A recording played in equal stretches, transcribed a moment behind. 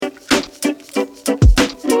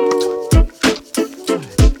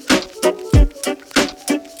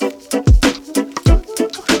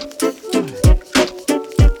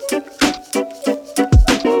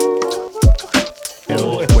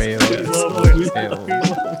Whales.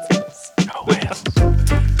 Go whales.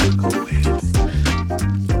 Go whales.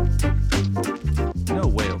 No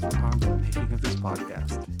whales were harmed in the making of this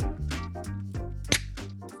podcast.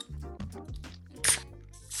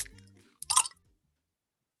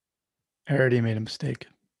 I already made a mistake.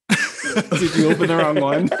 Did you open the wrong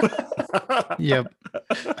one? Yep,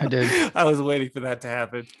 I did. I was waiting for that to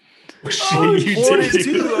happen. Oh, you poured did. it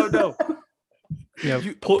too. Oh no.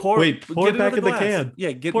 Yep. Pour get it back into in the glass. can.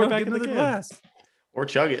 Yeah, get Pour it no, back get in into the the can. glass. Or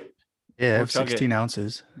chug it. Yeah, I Or have chug it. 16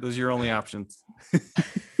 ounces. Those are your only options.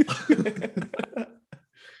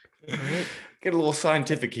 Get a little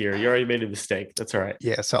scientific here. You already made a mistake. That's all right.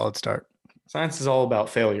 Yeah, solid start. Science is all about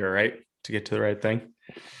failure, right? To get to the right thing.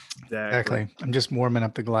 Exactly. I'm just warming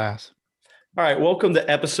up the glass. All right. Welcome to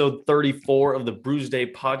episode 34 of the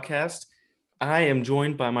Brewsday Podcast. I am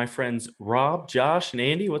joined by my friends Rob, Josh, and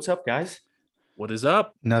Andy. What's up, guys? What is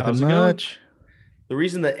up? Nothing How's it going? much. The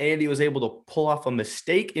reason that Andy was able to pull off a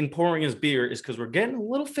mistake in pouring his beer is because we're getting a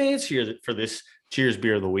little fancier for this Cheers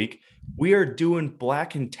Beer of the Week. We are doing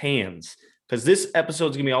black and tans because this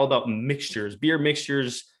episode is going to be all about mixtures, beer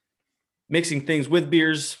mixtures, mixing things with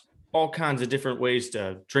beers, all kinds of different ways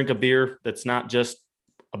to drink a beer that's not just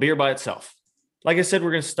a beer by itself. Like I said, we're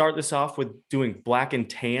going to start this off with doing black and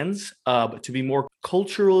tans. But to be more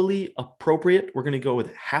culturally appropriate, we're going to go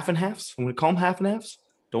with half and halves. I'm going to call them half and halves.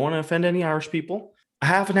 Don't want to offend any Irish people. A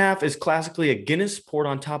half and half is classically a Guinness poured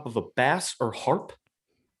on top of a Bass or Harp.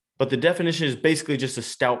 But the definition is basically just a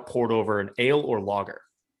stout poured over an ale or lager.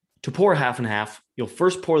 To pour half and half, you'll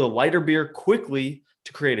first pour the lighter beer quickly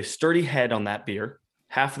to create a sturdy head on that beer.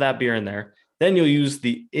 Half of that beer in there. Then you'll use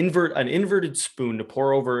an inverted spoon to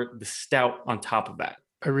pour over the stout on top of that.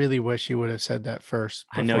 I really wish you would have said that first.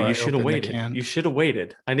 I know before you should have opened the waited. can. You should have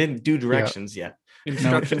waited. I didn't do directions yet.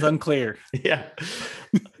 Instructions unclear. Yeah.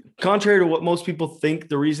 Contrary to what most people think,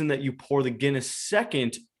 the reason that you pour the Guinness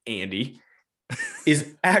second, Andy,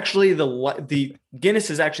 is actually the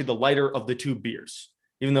Guinness is actually the lighter of the two beers.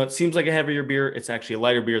 Even though it seems like a heavier beer, it's actually a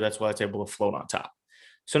lighter beer. That's why it's able to float on top.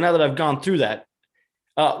 So now that I've gone through that,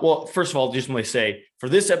 well, first of all, just want to say for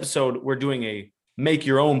this episode, we're doing a make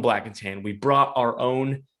your own black and tan. We brought our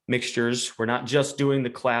own mixtures. We're not just doing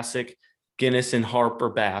the classic Guinness and Harp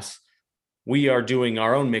or Bass. We are doing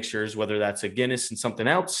our own mixtures, whether that's a Guinness and something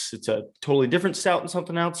else. It's a totally different stout and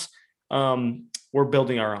something else. We're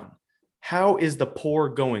building our own. How is the pour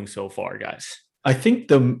going so far, guys? I think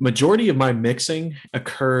the majority of my mixing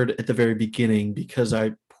occurred at the very beginning because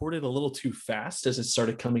I poured it a little too fast as it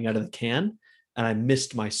started coming out of the can and I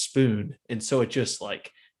missed my spoon. And so it just like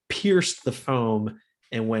pierced the foam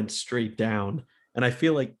and went straight down. And I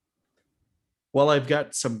feel like while I've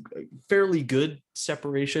got some fairly good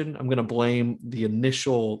separation, I'm going to blame the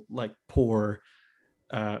initial like pour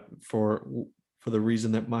for the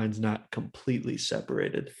reason that mine's not completely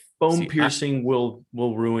separated. Foam piercing will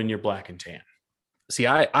ruin your black and tan. See,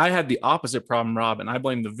 I had the opposite problem, Rob, and I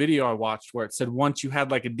blame the video I watched where it said once you had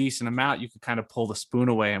like a decent amount, you could kind of pull the spoon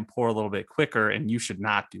away and pour a little bit quicker, and you should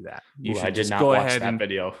not do that. You should I did just not go watch ahead that and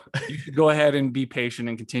video. you should go ahead and be patient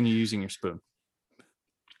and continue using your spoon.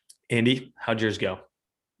 Andy, how'd yours go?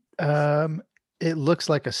 It looks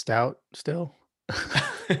like a stout still.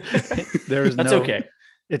 There's That's no, okay.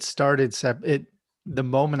 It started the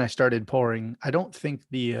moment I started pouring. I don't think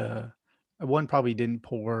the one probably didn't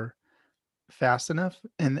pour fast enough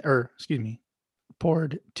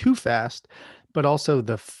poured too fast, but also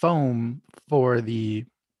the foam for the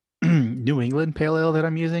New England pale ale that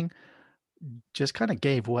I'm using just kind of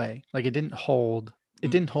gave way. Like it didn't hold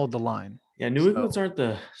the line. Yeah, New England's aren't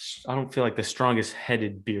I don't feel like the strongest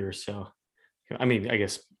headed beer. So, I mean, I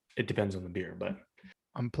guess it depends on the beer, but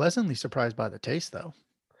I'm pleasantly surprised by the taste though.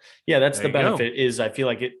 yeah, that's There the you go. benefit is I feel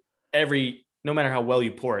like no matter how well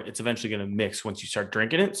you pour it, it's eventually going to mix once you start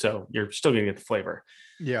drinking it. So you're still going to get the flavor.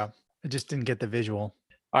 Yeah. I just didn't get the visual.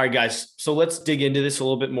 All right, guys. So let's dig into this a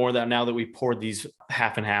little bit more now that we poured these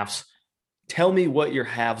half and halves. Tell me what your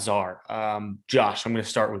halves are. Josh, I'm going to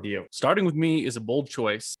start with you. Starting with me is a bold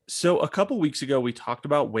choice. So a couple weeks ago, we talked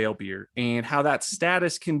about whale beer and how that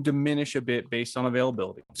status can diminish a bit based on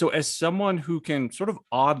availability. So as someone who can sort of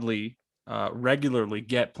oddly, regularly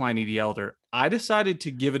get Pliny the Elder, I decided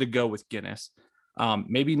to give it a go with Guinness.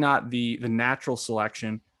 Maybe not the natural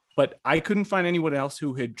selection, but I couldn't find anyone else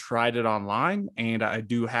who had tried it online. And I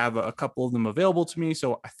do have a couple of them available to me.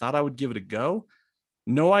 So I thought I would give it a go.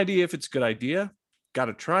 No idea if it's a good idea. Got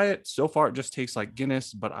to try it. So far, it just tastes like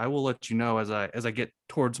Guinness, but I will let you know as I get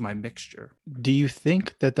towards my mixture. Do you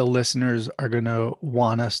think that the listeners are going to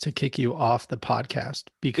want us to kick you off the podcast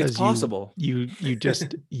because It's possible. you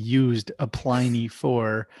just used a Pliny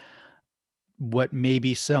for what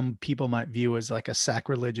maybe some people might view as like a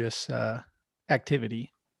sacrilegious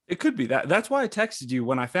activity. It could be that. That's why I texted you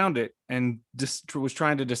when I found it and just was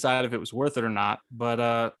trying to decide if it was worth it or not.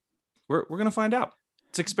 But we're gonna find out.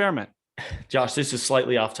 It's an experiment. Josh, this is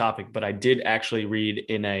slightly off topic, but I did actually read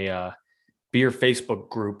in a beer Facebook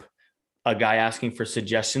group a guy asking for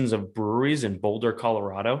suggestions of breweries in Boulder,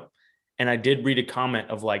 Colorado. And I did read a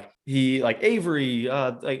comment of like Avery,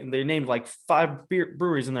 like they named like 5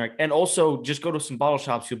 breweries in there. And also just go to some bottle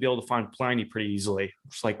shops. You'll be able to find Pliny pretty easily.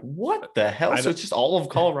 It's like, what the hell? So it's just all of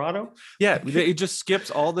Colorado? Yeah, it just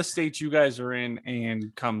skips all the states you guys are in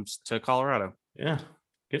and comes to Colorado. Yeah,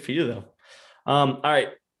 good for you though. All right,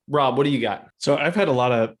 Rob, what do you got? So I've had a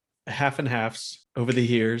lot of half and halves over the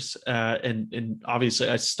years. And obviously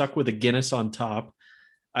I stuck with a Guinness on top.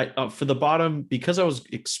 I for the bottom, because I was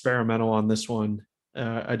experimental on this one,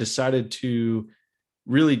 I decided to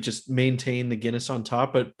really just maintain the Guinness on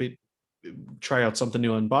top, but try out something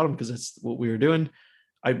new on bottom because that's what we were doing.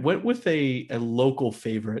 I went with a local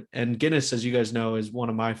favorite, and Guinness, as you guys know, is one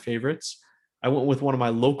of my favorites. I went with one of my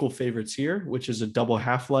local favorites here, which is a double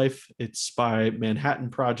half-life. It's by Manhattan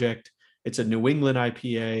Project. It's a New England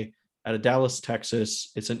IPA out of Dallas,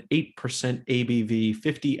 Texas. It's an 8% ABV,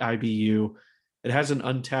 50 IBU. It has an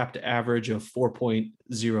untapped average of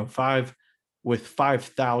 4.05 with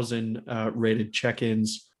 5,000 rated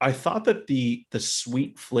check-ins. I thought that the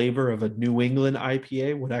sweet flavor of a New England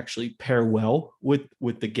IPA would actually pair well with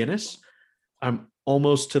the Guinness. I'm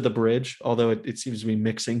almost to the bridge, although it seems to be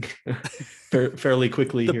mixing fairly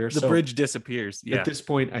quickly here. The bridge disappears. Yeah. At this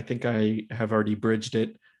point, I think I have already bridged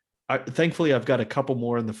it. Thankfully, I've got a couple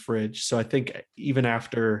more in the fridge. So I think even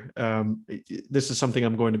after, this is something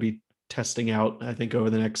I'm going to be testing out, I think, over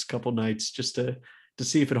the next couple nights, just to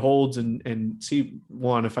see if it holds and see,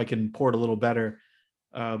 one, if I can pour it a little better,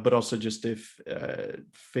 but also just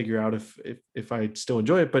figure out if I still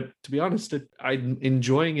enjoy it. But to be honest, I'm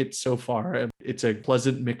enjoying it so far. It's a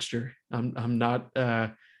pleasant mixture. I'm not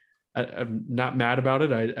mad about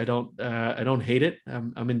it. I don't hate it.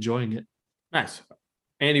 I'm enjoying it. Nice.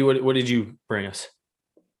 Andy, what did you bring us?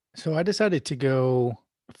 So I decided to go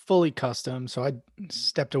fully custom. So I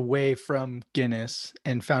stepped away from Guinness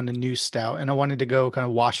and found a new stout, and I wanted to go kind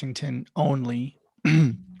of Washington only.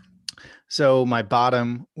 So my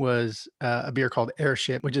bottom was a beer called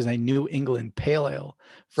Airship, which is a New England pale ale.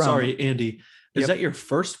 Sorry, Andy. Is that your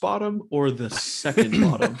first bottom or the second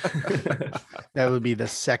bottom? That would be the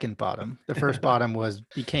second bottom. The first bottom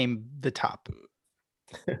became the top.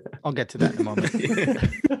 I'll get to that in a moment.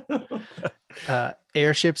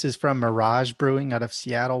 Airships is from Mirage Brewing out of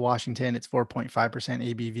Seattle, Washington. It's 4.5%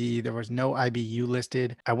 ABV. There was no IBU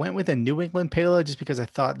listed. I went with a New England pale ale just because I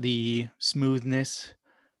thought the smoothness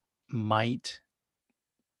might,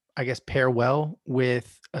 I guess, pair well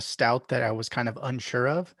with a stout that I was kind of unsure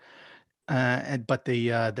of. But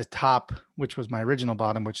the top, which was my original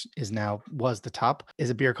bottom, which was the top, is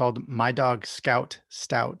a beer called My Dog Scout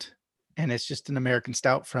Stout. And it's just an American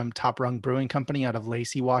stout from Top Rung Brewing Company out of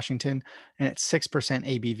Lacey, Washington. And it's 6%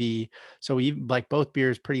 ABV. So like both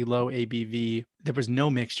beers, pretty low ABV. There was no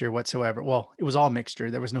mixture whatsoever. Well, it was all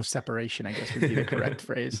mixture. There was no separation, I guess would be the correct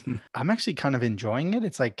phrase. I'm actually kind of enjoying it.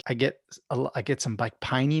 It's like I get some like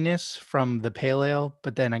pininess from the pale ale,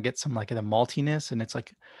 but then I get some like the maltiness. And it's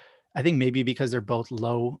like, I think maybe because they're both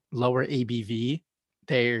lower ABV,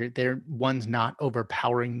 they're one's not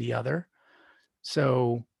overpowering the other.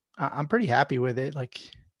 So I'm pretty happy with it. Like,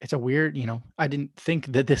 it's a weird, I didn't think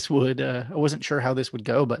that this would, I wasn't sure how this would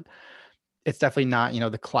go, but it's definitely not,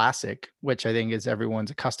 the classic, which I think is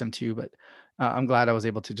everyone's accustomed to, but I'm glad I was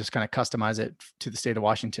able to just kind of customize it to the state of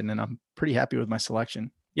Washington, and I'm pretty happy with my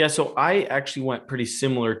selection. Yeah. So I actually went pretty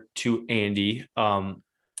similar to Andy. I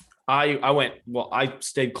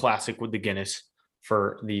stayed classic with the Guinness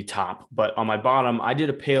for the top, but on my bottom, I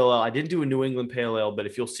did a pale ale. I didn't do a New England pale ale, but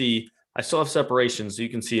if you'll see, I still have separation, so you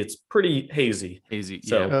can see it's pretty hazy. Yeah.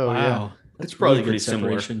 So, Wow. Yeah. It's probably Really pretty good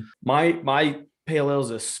similar. separation. My pale ale is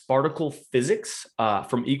a Sparticle Physics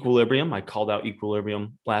from Equilibrium. I called out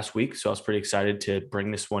Equilibrium last week, so I was pretty excited to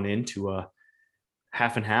bring this one into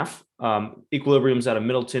half and half. Equilibrium's out of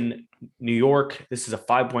Middleton, New York. This is a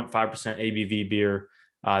 5.5% ABV beer.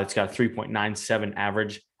 It's got a 3.97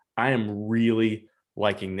 average. I am really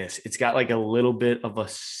liking this. It's got like a little bit of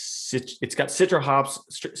it's got Citra hops,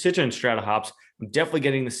 Citra and Strata hops. I'm definitely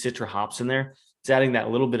getting the Citra hops in there. It's adding that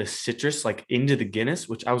little bit of citrus like into the Guinness,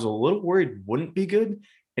 which I was a little worried wouldn't be good.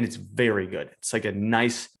 And it's very good. It's like a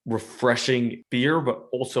nice, refreshing beer, but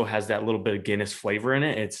also has that little bit of Guinness flavor in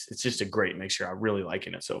it. It's just a great mixture. I'm really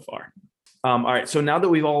liking it so far. All right. So now that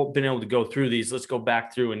we've all been able to go through these, let's go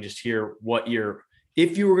back through and just hear what your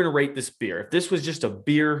if you were going to rate this beer, if this was just a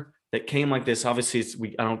beer that came like this, obviously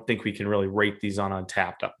I don't think we can really rate these on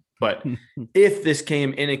Untapped. But if this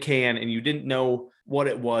came in a can and you didn't know what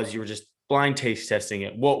it was, you were just blind taste testing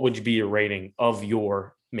it, what would be your rating of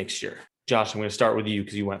your mixture? Josh, I'm going to start with you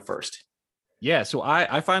because you went first. Yeah, so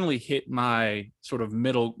I finally hit my sort of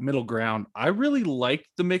middle ground. I really liked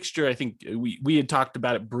the mixture. I think we had talked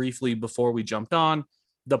about it briefly before we jumped on.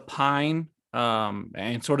 The pine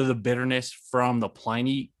and sort of the bitterness from the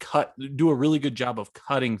Pliny do a really good job of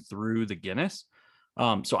cutting through the Guinness.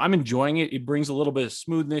 So I'm enjoying it. It brings a little bit of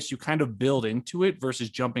smoothness. You kind of build into it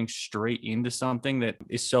versus jumping straight into something that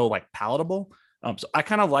is so like palatable. So I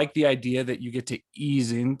kind of like the idea that you get to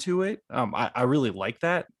ease into it. I really like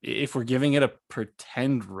that. If we're giving it a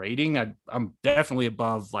pretend rating, I'm definitely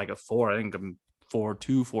above like a 4. I think I'm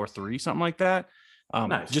 4.2, 4.3, something like that.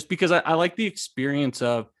 Nice. Just because I like the experience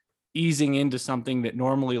of easing into something that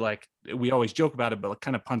normally, like we always joke about it, but it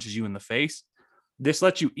kind of punches you in the face. This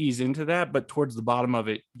lets you ease into that, but towards the bottom of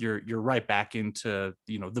it, you're right back into,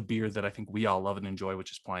 the beer that I think we all love and enjoy,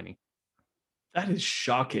 which is Pliny. That is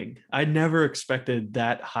shocking. I never expected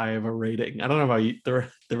that high of a rating. I don't know about you,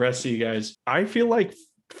 the rest of you guys. I feel like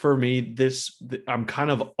for me, I'm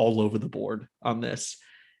kind of all over the board on this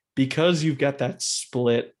because you've got that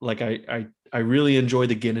split. Like I really enjoy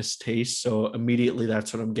the Guinness taste, so immediately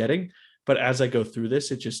that's what I'm getting. But as I go through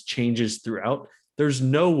this, it just changes throughout. There's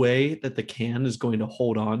no way that the can is going to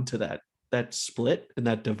hold on to that split and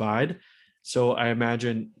that divide. So I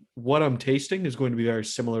imagine what I'm tasting is going to be very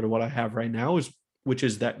similar to what I have right now, which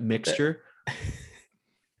is that mixture.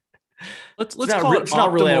 Let's call it. It's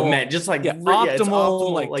not really what I meant. Just like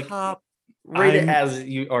optimal, like top. Rate it as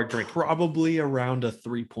you are drinking. Probably around a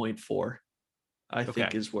 3.4. I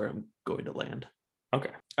think is where I'm going to land.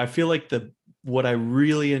 Okay. I feel like what I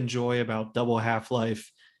really enjoy about Double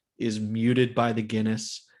Half-Life is muted by the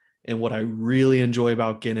Guinness, and what I really enjoy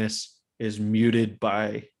about Guinness is muted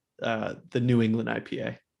by the New England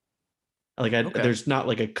IPA. Like there's not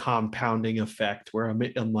like a compounding effect where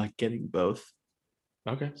I'm like getting both.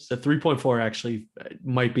 Okay. So 3.4 actually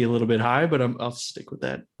might be a little bit high, but I'll stick with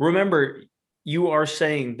that. Remember, you are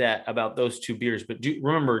saying that about those two beers, but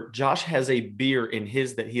remember, Josh has a beer in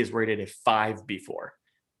his that he has rated a 5 before.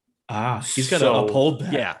 He's got to uphold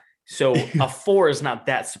that. Yeah. So a 4 is not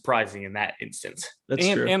that surprising in that instance. That's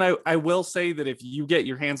true. And I will say that if you get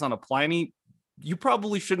your hands on a Pliny, you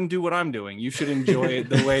probably shouldn't do what I'm doing. You should enjoy it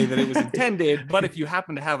the way that it was intended. But if you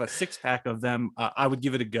happen to have a 6-pack of them, I would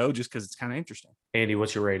give it a go just because it's kind of interesting. Andy,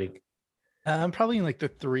 what's your rating? I'm probably in like the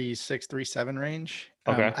 3.6, 3.7 range.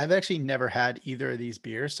 Okay. I've actually never had either of these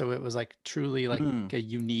beers, so it was like truly like a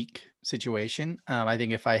unique situation. I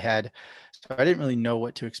think I didn't really know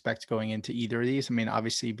what to expect going into either of these. I mean,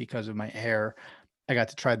 obviously because of my hair, I got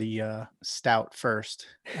to try the stout first.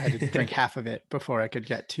 I had to drink half of it before I could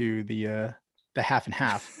get to the half and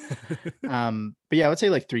half. But yeah, I would say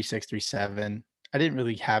like 3.6, 3.7. I didn't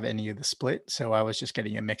really have any of the split, so I was just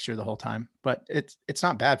getting a mixture the whole time. But it's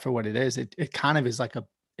not bad for what it is. It kind of is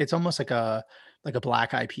it's almost like a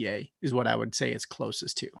black IPA is what I would say it's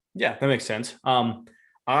closest to. Yeah, that makes sense.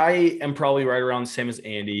 I am probably right around the same as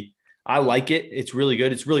Andy. I like it. It's really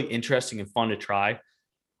good. It's really interesting and fun to try.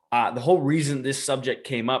 The whole reason this subject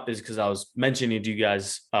came up is because I was mentioning to you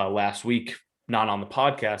guys last week, not on the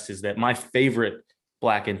podcast, is that my favorite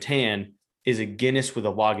black and tan is a Guinness with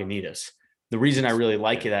a Lagunitas. The reason I really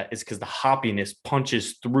like that is because the hoppiness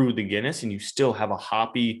punches through the Guinness and you still have a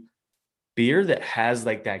hoppy beer that has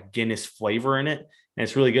like that Guinness flavor in it. And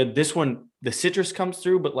it's really good. This one, the citrus comes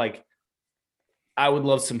through, but like I would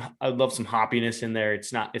love some hoppiness in there.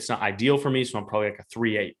 It's not ideal for me. So I'm probably like a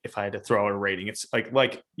 3.8 if I had to throw out a rating. It's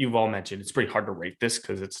like you've all mentioned, it's pretty hard to rate this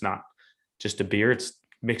because it's not just a beer. It's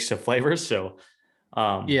mixed of flavors. So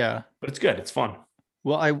yeah, but it's good. It's fun.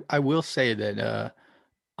 Well, I will say that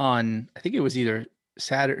on, I think it was either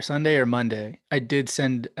Sunday or Monday, I did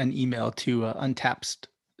send an email to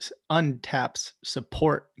Untapped's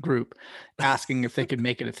support group asking if they could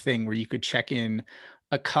make it a thing where you could check in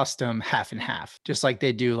a custom half and half, just like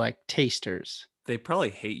they do like tasters. They probably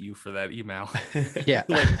hate you for that email. Yeah.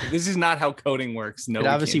 Like, this is not how coding works. No, it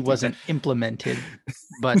obviously wasn't implemented,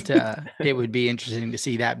 but it would be interesting to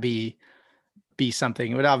see that be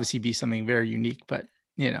something. It would obviously be something very unique, but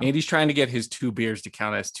Andy's trying to get his 2 beers to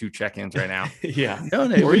count as 2 check-ins right now. Yeah. No,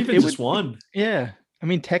 or even just one. Yeah. I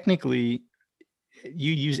mean, technically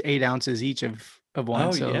you use 8 ounces each of one.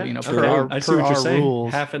 Oh, so, yeah. per our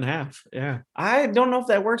rules. Half and half. Yeah. I don't know if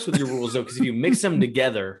that works with your rules though, because if you mix them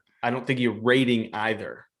together, I don't think you're rating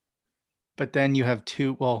either. But then you have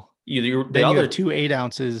 2. Well, Then you have 2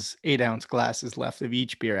 8-ounce glasses left of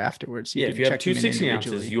each beer afterwards. So if you have 2 16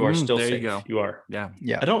 ounces, you are still safe. You go. You are.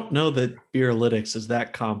 Yeah. I don't know that Beeralytics is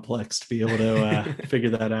that complex to be able to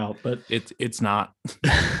figure that out, but it's not.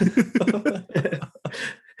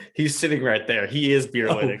 He's sitting right there. He is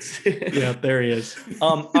Beeralytics. Yeah, there he is.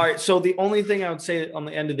 All right. So the only thing I would say on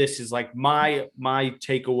the end of this is like my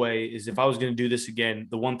takeaway is if I was going to do this again,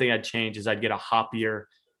 the one thing I'd change is I'd get a hoppier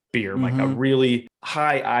beer, like a really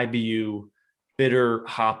high IBU, bitter,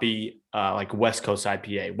 hoppy, like West Coast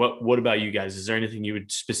IPA. What about you guys? Is there anything you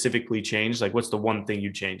would specifically change? Like, what's the one thing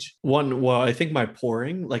you change? Well, I think my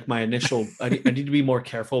pouring, like my initial, I need to be more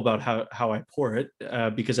careful about how I pour it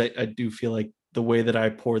because I do feel like the way that I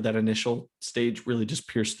poured that initial stage really just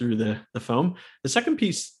pierced through the foam. The second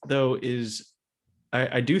piece, though, is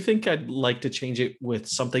I do think I'd like to change it with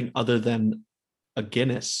something other than a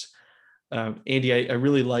Guinness. Andy, I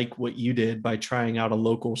really like what you did by trying out a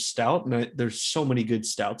local stout. And there's so many good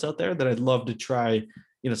stouts out there that I'd love to try,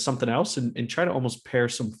 something else and try to almost pair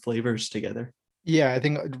some flavors together. Yeah, I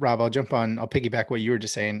think, Rob, I'll piggyback what you were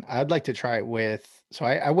just saying. I'd like to try it with, so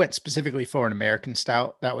I went specifically for an American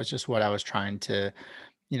stout. That was just what I was trying to,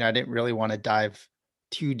 I didn't really want to dive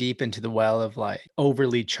too deep into the well of like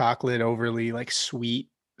overly chocolate, overly like sweet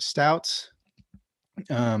stouts.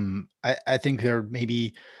 I think they're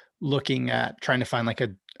maybe looking at trying to find like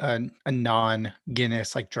a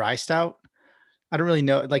non-Guinness like dry stout. I don't really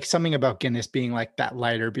know, like something about Guinness being like that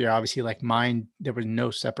lighter beer. Obviously, like mine, there was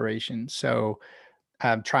no separation. So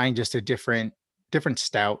I'm trying just a different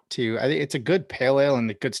stout too. I think it's a good pale ale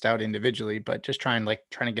and a good stout individually, but just trying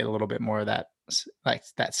to get a little bit more of that, like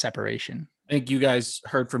that separation. I think you guys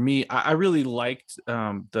heard from me. I really liked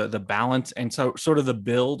the balance and so sort of the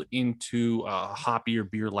build into a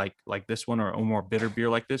hoppier beer like this one, or a more bitter beer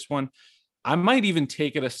like this one. I might even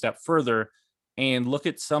take it a step further and look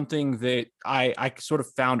at something that I sort of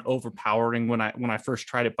found overpowering when I first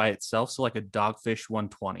tried it by itself. So like a Dogfish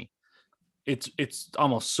 120. It's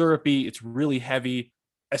almost syrupy. It's really heavy.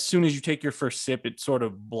 As soon as you take your first sip, it sort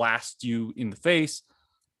of blasts you in the face.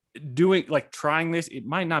 Trying this, it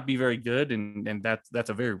might not be very good, and that's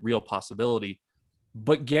a very real possibility.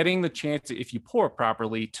 But getting the chance, if you pour it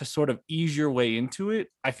properly, to sort of ease your way into it,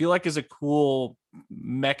 I feel like is a cool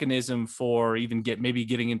mechanism for even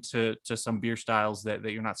getting into some beer styles that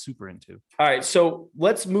you're not super into. All right, so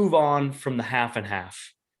let's move on from the half and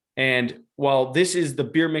half. And while this is the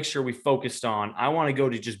beer mixture we focused on, I want to go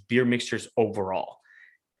to just beer mixtures overall.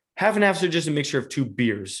 Half and halves are just a mixture of two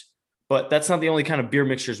beers, but that's not the only kind of beer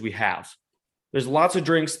mixtures we have. There's lots of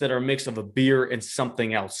drinks that are a mix of a beer and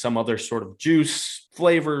something else, some other sort of juice,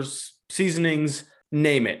 flavors, seasonings,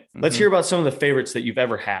 name it. Let's hear about some of the favorites that you've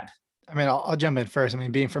ever had. I mean, I'll jump in first. I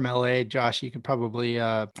mean, being from LA, Josh, you could probably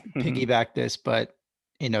piggyback this, but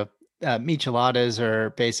micheladas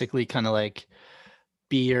are basically kind of like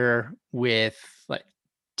beer with like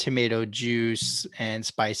tomato juice and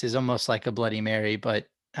spices, almost like a Bloody Mary, but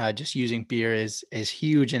just using beer is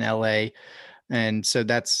huge in LA. And so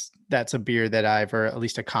that's a beer that or at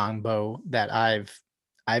least a combo that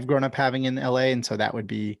I've grown up having in LA. And so that would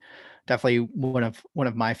be definitely one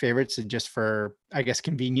of my favorites. And just for, I guess,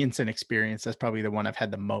 convenience and experience, that's probably the one I've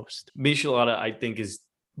had the most. Michelada, I think, is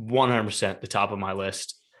 100% the top of my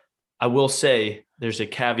list. I will say there's a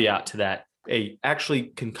caveat to that. A actually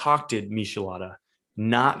concocted Michelada,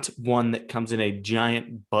 not one that comes in a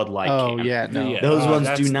giant Bud Light can. Oh yeah, no. Those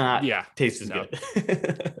ones do not taste as no.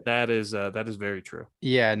 good. That is very true.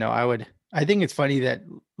 Yeah, no, I think it's funny that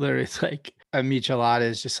literally it's like a Michelada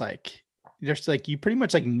is just like you pretty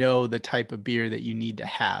much like know the type of beer that you need to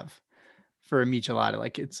have for a Michelada.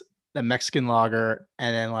 Like it's the Mexican lager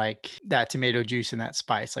and then like that tomato juice and that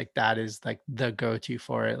spice. Like that is like the go-to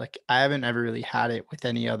for it. Like I haven't ever really had it with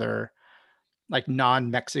any other like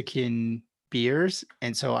non-Mexican beers.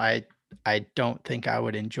 And so I don't think I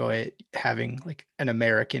would enjoy it having like an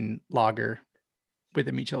American lager with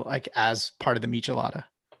a Michelada, like as part of the Michelada.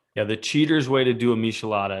 Yeah, the cheater's way to do a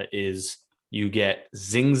Michelada is you get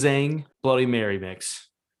Zing Zang Bloody Mary mix.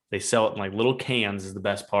 They sell it in like little cans is the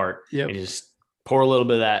best part. Yep. And you just pour a little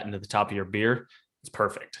bit of that into the top of your beer. It's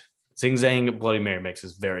perfect. Zing Zang Bloody Mary mix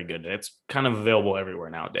is very good. It's kind of available everywhere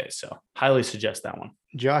nowadays. So highly suggest that one.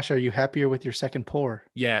 Josh, are you happier with your second pour?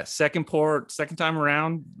 Yeah, second time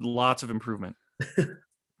around, lots of improvement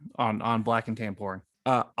on black and tan pouring.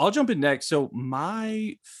 I'll jump in next. So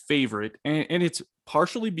my favorite, and it's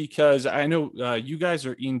partially because I know you guys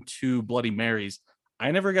are into Bloody Marys.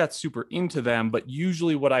 I never got super into them, but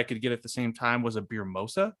usually what I could get at the same time was a beer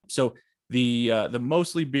mosa. So The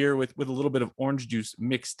mostly beer with a little bit of orange juice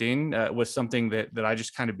mixed in was something that I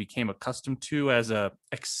just kind of became accustomed to as a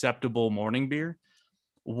acceptable morning beer.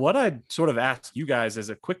 What I'd sort of ask you guys as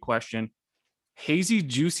a quick question, hazy,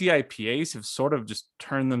 juicy IPAs have sort of just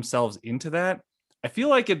turned themselves into that. I feel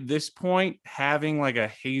like at this point, having like a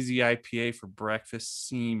hazy IPA for breakfast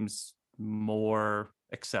seems more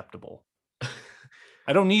acceptable.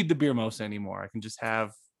 I don't need the beer mosa anymore. I can just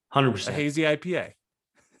have 100%. a hazy IPA.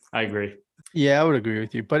 I agree. Yeah, I would agree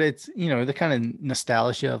with you. But it's, the kind of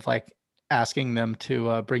nostalgia of like asking them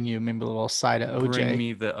to bring you maybe a little side of OJ. Bring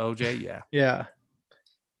me the OJ, yeah. Yeah.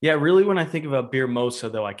 Yeah, really, when I think of a beer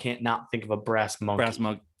mosa, though, I can't not think of a brass monkey. Brass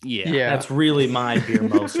mug, yeah. Yeah. That's really my beer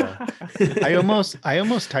mosa. I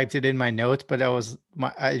almost typed it in my notes, but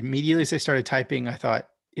I immediately as I started typing, I thought,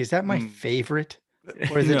 is that my favorite?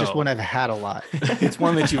 Or is it just No. one I've had a lot? It's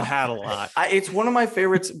one that you've had a lot. It's one of my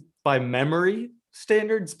favorites by memory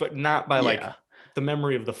standards, but not by like Yeah. the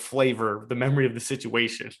memory of the flavor, the memory of the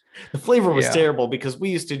situation. The flavor was Yeah. terrible because we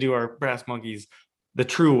used to do our brass monkeys the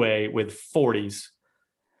true way with 40s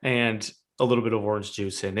and a little bit of orange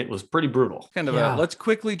juice, and it was pretty brutal. Kind of Yeah. let's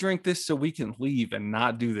quickly drink this so we can leave and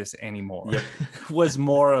not do this anymore. Yep. Was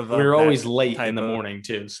more of a We were always that late type in the of- morning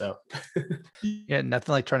too, so Yeah,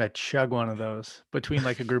 nothing like trying to chug one of those between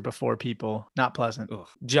like a group of 4 people. Not pleasant. Ugh.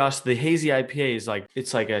 just the hazy IPA is like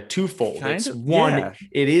it's like a twofold. Kind It's of, one, yeah.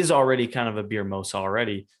 it is already kind of a beer mosa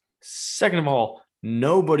already. Second of all,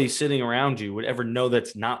 nobody sitting around you would ever know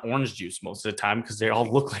that's not orange juice most of the time because they all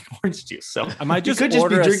look like orange juice. So I might you just could just be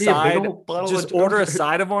order a drinking a big side, old bottle just of order a orange-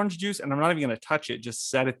 side of orange juice, and I'm not even going to touch it.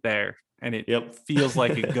 Just set it there, and it Yep. feels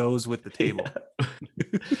like it goes with the table. I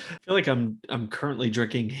feel like I'm currently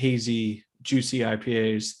drinking hazy, juicy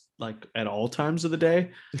IPAs like at all times of the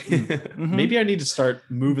day. Mhm. Maybe I need to start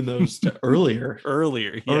moving those to earlier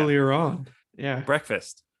earlier on. Yeah.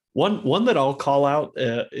 breakfast. One that I'll call out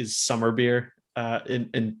is summer beer,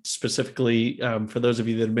 and specifically for those of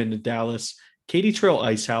you that have been to Dallas, Katy Trail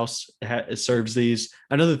Ice House serves these.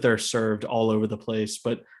 I know that they're served all over the place,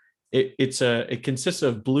 but it consists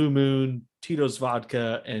of Blue Moon, Tito's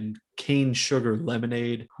vodka, and cane sugar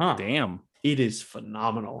lemonade. Huh. Damn, It is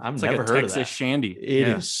phenomenal. I've it's never like a heard Texas of that. shandy. It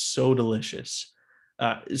Yeah. is so delicious,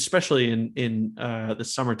 especially in the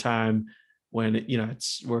summertime when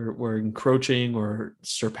we're encroaching or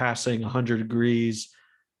surpassing 100 degrees.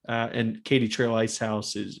 And Katy Trail Ice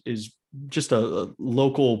House is just a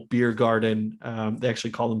local beer garden. They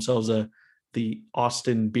actually call themselves the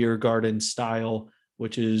Austin Beer Garden style,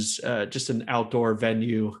 which is just an outdoor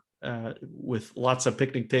venue with lots of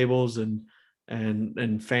picnic tables and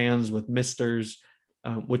fans with misters.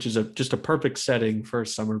 Which is just a perfect setting for a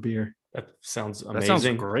summer beer. That sounds That sounds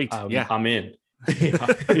amazing. great. Yeah. I'm in.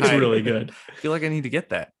 It's really good. I feel like I need to get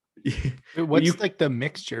that. What's like the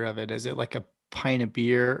mixture of it? Is it like a pint of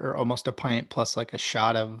beer or almost a pint plus like a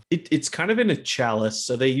shot of? It's kind of in a chalice.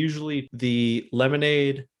 So they usually the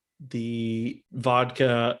lemonade, the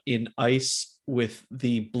vodka in ice with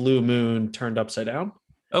the Blue Moon turned upside down.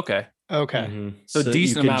 Okay, Okay. Mhm. so you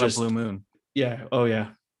decent can amount just- of Blue Moon. Yeah. Oh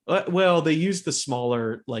yeah. Well, they use the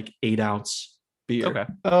smaller like 8-ounce beer. Okay,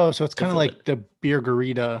 Oh, so it's kind of Definitely. like the beer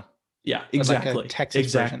garita. Yeah. Like a Exactly.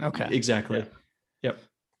 Texas version. Okay. Exactly. Yeah. Yep.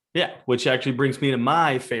 Yeah, which actually brings me to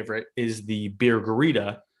my favorite is the beer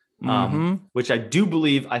garita, Mhm. which I do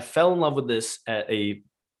believe I fell in love with this at a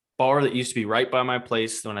bar that used to be right by my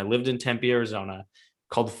place when I lived in Tempe, Arizona,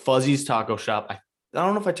 called Fuzzy's Taco Shop. I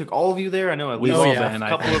don't know if I took all of you there. I know at We least will yeah. then. a I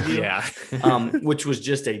couple of think. you. Yeah. Which was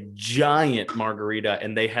just a giant margarita,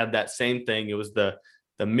 and they had that same thing. It was the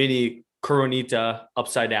mini Coronita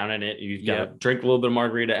upside down in it. You got to Yep. drink a little bit of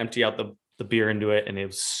margarita, empty out the beer into it, and it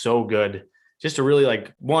was so good. Just a really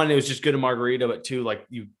like one, it was just good in margarita, but two, like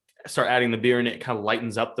you start adding the beer in it kind of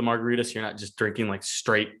lightens up the margarita, so you're not just drinking like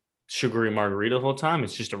straight sugary margarita the whole time.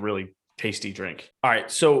 It's just a really tasty drink. All right,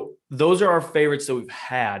 so those are our favorites that we've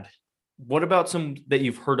had. What about some that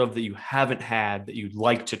you've heard of that you haven't had that you'd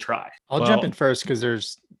like to try? I'll jump Well- in first because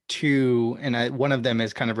there's 2, and one of them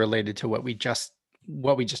is kind of related to what we just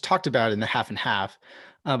talked about in the half and half,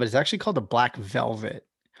 but it's actually called a Black Velvet,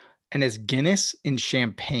 and it's Guinness in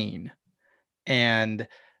champagne. And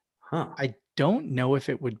Huh. I don't know if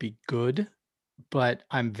it would be good, but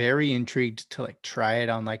I'm very intrigued to like try it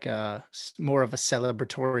on like more of a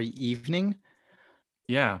celebratory evening,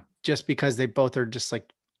 Yeah. just because they both are just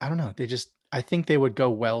like, I don't know, I think they would go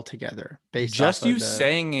well together based Just off of you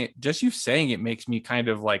saying it makes me kind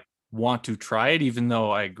of like want to try it, even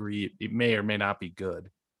though I agree it may or may not be good.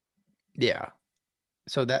 Yeah.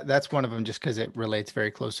 So that's one of them, just because it relates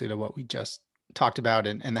very closely to what we just talked about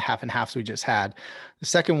and the half and halves we just had. The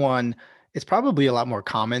second one is probably a lot more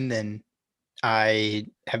common than I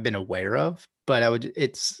have been aware of, but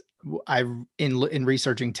in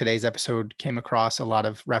researching today's episode came across a lot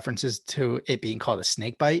of references to it being called a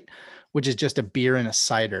snake bite, which is just a beer and a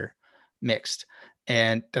cider mixed.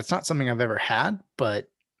 And that's not something I've ever had, but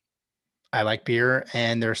I like beer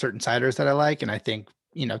and there are certain ciders that I like. And I think,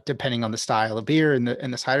 depending on the style of beer and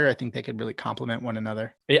the cider, I think they could really complement one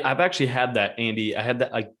another. Yeah, I've actually had that, Andy. I had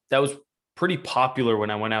that, that was pretty popular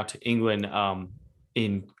when I went out to England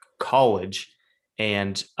in college.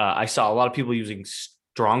 And I saw a lot of people using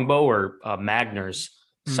Strongbow or Magner's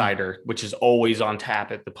cider, which is always on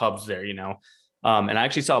tap at the pubs there, and I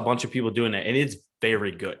actually saw a bunch of people doing it, and it's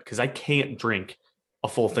very good because I can't drink a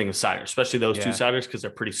full thing of cider, especially those two ciders, because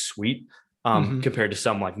they're pretty sweet compared to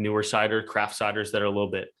some like newer cider, craft ciders that are a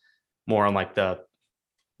little bit more on like the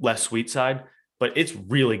less sweet side. But it's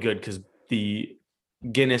really good because the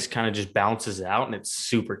Guinness kind of just balances it out, and it's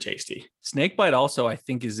super tasty. Snakebite also, I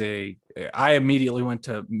think, I immediately went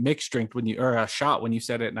to mixed drink or a shot when you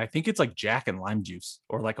said it. And I think it's like Jack and lime juice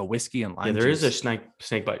or like a whiskey and lime juice. Yeah, there is a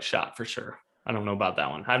snakebite shot for sure. I don't know about that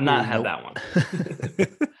one. I've not had that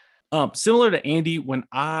one. Similar to Andy, when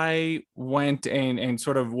I went and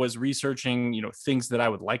sort of was researching, things that I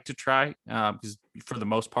would like to try, because for the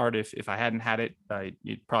most part, if I hadn't had it, I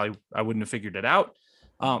wouldn't have figured it out.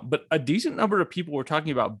 But a decent number of people were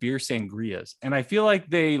talking about beer sangrias, and I feel like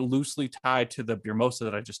they loosely tie to the beer mosa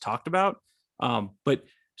that I just talked about. But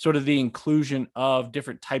sort of the inclusion of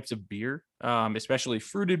different types of beer, especially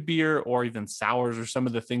fruited beer or even sours or some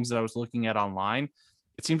of the things that I was looking at online.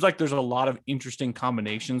 It seems like there's a lot of interesting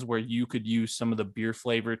combinations where you could use some of the beer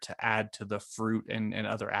flavor to add to the fruit and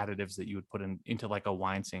other additives that you would put into like a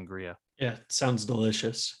wine sangria. Yeah, it sounds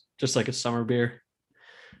delicious. Just like a summer beer.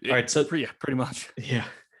 All right, so pretty much. Yeah.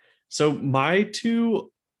 So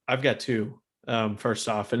I've got two. First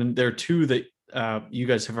off, and there are two that you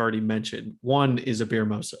guys have already mentioned. One is a beer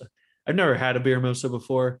mosa. I've never had a beer mosa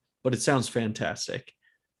before, but it sounds fantastic.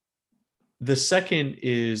 The second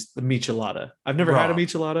is the michelada. I've never had a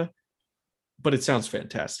michelada, but it sounds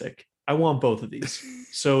fantastic. I want both of these.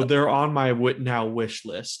 So they're on my now wish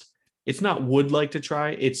list. It's not would like to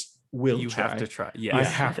try. It's will you try. have to try. Yeah, I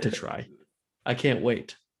have to try. I can't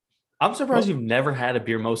wait. I'm surprised you've never had a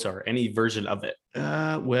beer mosa or any version of it.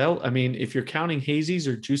 Well, I mean, if you're counting hazies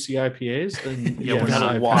or juicy IPAs, then yes,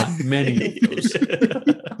 I've had many of those.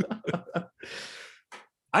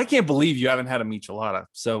 I can't believe you haven't had a michelada.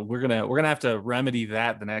 So we're gonna have to remedy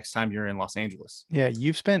that the next time you're in Los Angeles. Yeah,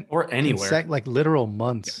 you've spent or anywhere like literal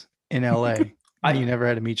months in LA. And you never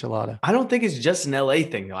had a michelada. I don't think it's just an LA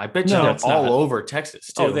thing though. I bet you they're all over Texas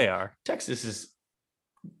too. Oh, they are. Texas is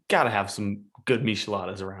gotta have some good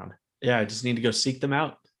micheladas around. Yeah, I just need to go seek them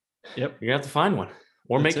out. Yep. You're gonna have to find one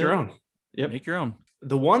or make your own. Yep. Make your own.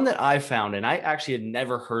 The one that I found, and I actually had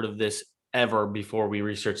never heard of this ever before we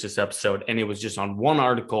researched this episode, and it was just on one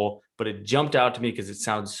article, but it jumped out to me because it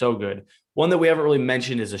sounds so good. One that we haven't really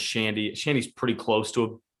mentioned is a shandy. Shandy's pretty close to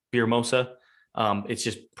a beer mosa. It's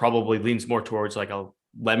just probably leans more towards like a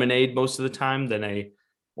lemonade most of the time than a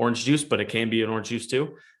orange juice, but it can be an orange juice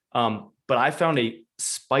too. But I found a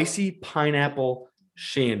spicy pineapple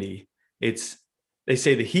shandy. They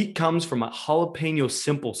say the heat comes from a jalapeno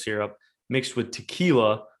simple syrup mixed with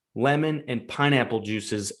tequila, lemon, and pineapple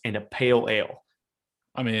juices and a pale ale.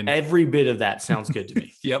 I mean, every bit of that sounds good to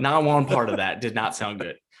me. Yep. Not one part of that did not sound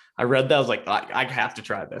good. I read that. I was like, I have to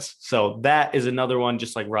try this. So that is another one,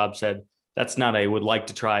 just like Rob said, that's not a would like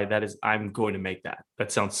to try. That is, I'm going to make that.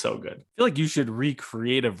 That sounds so good. I feel like you should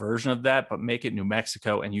recreate a version of that, but make it New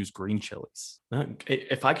Mexico and use green chilies.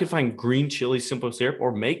 If I could find green chili simple syrup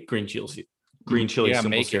or make green chili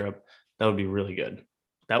simple syrup, that would be really good.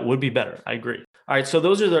 That would be better. I agree. All right. So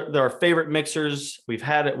those are our favorite mixers. We've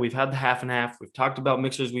had the half and half. We've talked about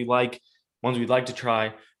mixers we like, ones we'd like to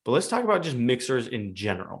try, but let's talk about just mixers in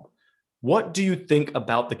general. What do you think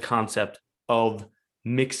about the concept of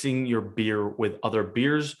mixing your beer with other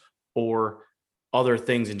beers or other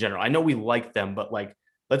things in general? I know we like them, but like,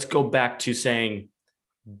 let's go back to saying,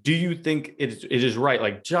 do you think it is right?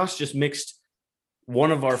 Like Josh just mixed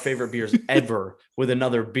one of our favorite beers ever with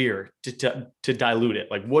another beer to dilute it.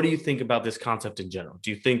 Like, what do you think about this concept in general?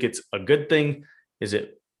 Do you think it's a good thing? Is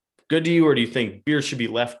it good to you? Or do you think beer should be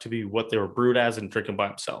left to be what they were brewed as and drinking by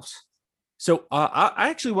themselves? So I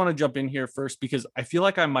actually want to jump in here first because I feel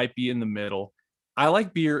like I might be in the middle. I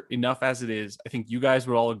like beer enough as it is. I think you guys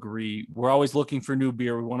would all agree. We're always looking for new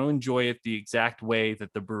beer. We want to enjoy it the exact way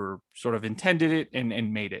that the brewer sort of intended it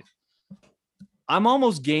and made it. I'm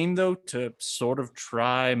almost game, though, to sort of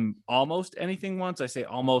try almost anything once. I say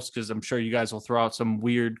almost because I'm sure you guys will throw out some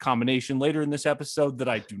weird combination later in this episode that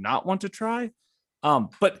I do not want to try.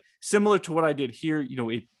 But similar to what I did here,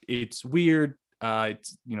 it's weird.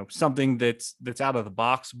 It's something that's out of the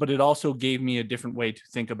box, but it also gave me a different way to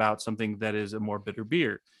think about something that is a more bitter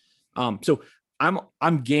beer. So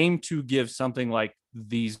I'm game to give something like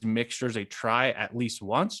these mixtures a try at least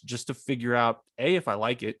once, just to figure out A, if I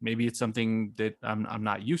like it. Maybe it's something that I'm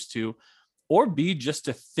not used to, or B, just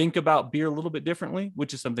to think about beer a little bit differently,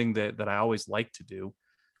 which is something that I always like to do.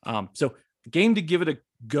 So game to give it a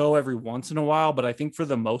go every once in a while, but I think for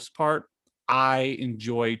the most part, I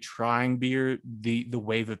enjoy trying beer the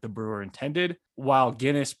way that the brewer intended. While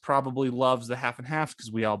Guinness probably loves the half and half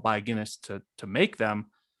because we all buy Guinness to make them,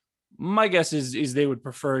 my guess is they would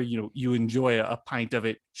prefer you enjoy a pint of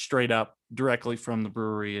it straight up directly from the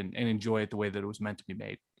brewery and enjoy it the way that it was meant to be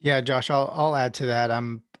made. Yeah, Josh, I'll add to that.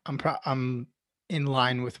 I'm in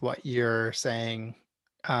line with what you're saying.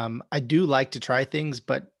 I do like to try things,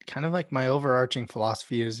 but kind of like my overarching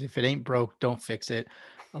philosophy is if it ain't broke, don't fix it.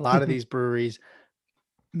 A lot of these breweries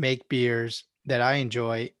make beers that I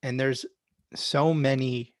enjoy, and there's so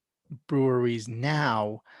many breweries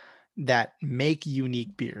now that make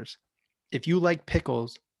unique beers. If you like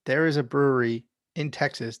pickles, there is a brewery in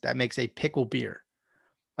Texas that makes a pickle beer.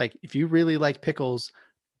 Like if you really like pickles,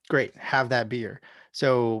 great, have that beer.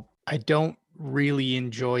 So I don't really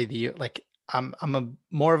enjoy I'm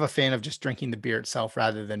more of a fan of just drinking the beer itself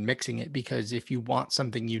rather than mixing it, because if you want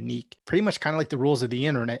something unique, pretty much kind of like the rules of the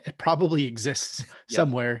internet, it probably exists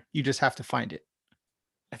somewhere. You just have to find it.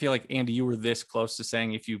 I feel like, Andy, you were this close to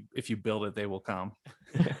saying if you build it, they will come.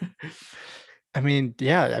 I mean,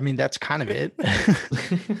 that's kind of it.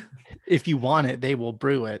 If you want it, they will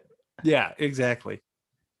brew it. Yeah, exactly.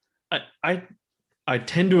 I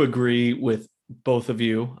tend to agree with both of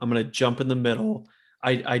you. I'm going to jump in the middle.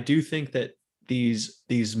 I do think that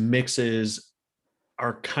these mixes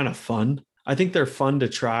are kind of fun. I think they're fun to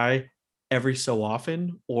try every so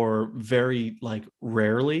often or very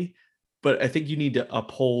rarely, but I think you need to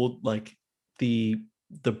uphold the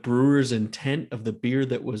brewer's intent of the beer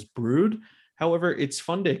that was brewed. However, it's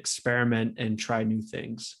fun to experiment and try new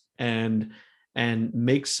things and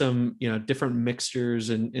make some different mixtures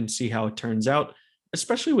and see how it turns out,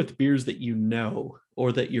 especially with beers that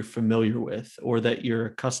or that you're familiar with or that you're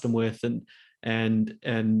accustomed with.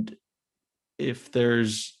 And if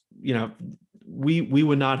there's we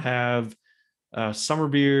would not have summer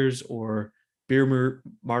beers or beer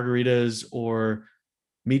margaritas or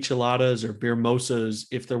micheladas or beer mosas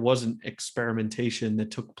if there wasn't experimentation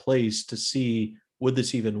that took place to see, would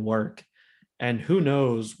this even work? And who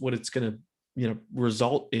knows what it's going to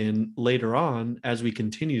result in later on as we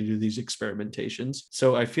continue to do these experimentations.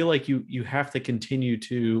 So I feel like you have to continue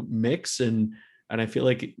to mix and I feel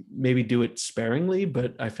like maybe do it sparingly,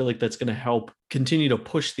 but I feel like that's going to help continue to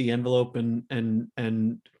push the envelope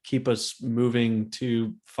and keep us moving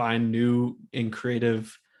to find new and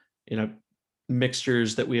creative,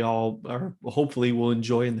 mixtures that we all are hopefully will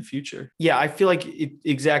enjoy in the future. Yeah, I feel like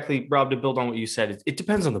exactly, Rob, to build on what you said, it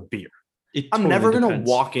depends on the beer. I'm Totally never going to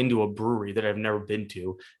walk into a brewery that I've never been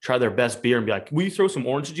to, try their best beer and be like, will you throw some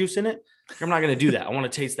orange juice in it? I'm not going to do that. I want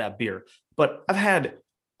to taste that beer. But I've had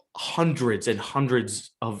hundreds and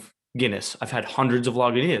hundreds of Guinness. I've had hundreds of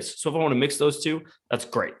Lagunitas. So if I want to mix those two, that's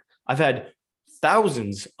great. I've had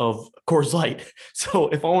thousands of Coors Light. So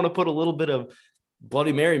if I want to put a little bit of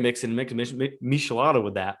Bloody Mary mix and make a michelada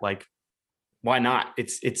with that, why not?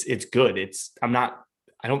 It's good.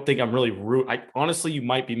 I don't think I'm really honestly, you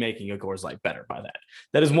might be making a Coors Light better by that.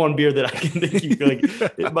 That is one beer that I can think you feel like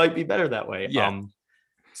it might be better that way. Yeah.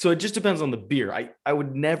 So it just depends on the beer. I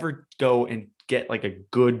would never go and get a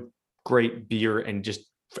good, great beer and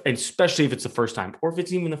especially if it's the first time or if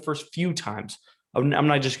it's even the first few times, I'm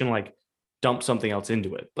not just going to dump something else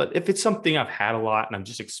into it. But if it's something I've had a lot and I'm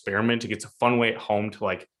just experimenting, it's a fun way at home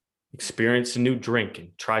to experience a new drink and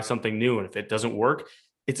try something new. And if it doesn't work,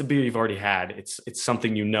 it's a beer you've already had. It's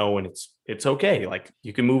something and it's okay.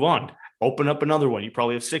 You can move on. Open up another one. You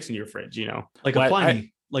probably have 6 in your fridge, Like a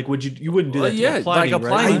Pliny. You wouldn't do that to a Pliny, like a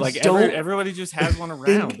Pliny. right? Everybody just has one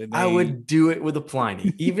around. I would do it with a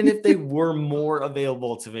Pliny. Even if they were more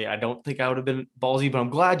available to me, I don't think I would have been ballsy, but I'm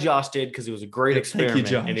glad Josh did because it was a great experiment. Thank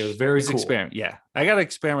you, Josh. And it was very cool. Experiment. Yeah. I got to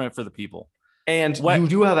experiment for the people. And you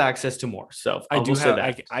do have access to more. So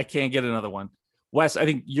I can't get another one. Wes, I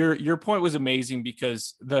think your point was amazing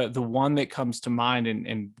because the one that comes to mind,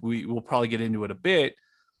 and we will probably get into it a bit,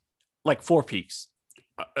 Four Peaks.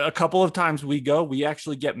 A couple of times we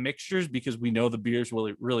actually get mixtures because we know the beers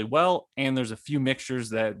really, really well. And there's a few mixtures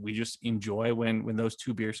that we just enjoy when those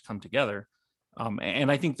two beers come together.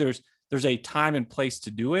 And I think there's a time and place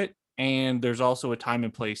to do it. And there's also a time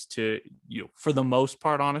and place to, for the most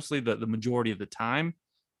part, honestly, the majority of the time,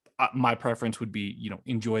 my preference would be,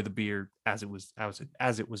 enjoy the beer as it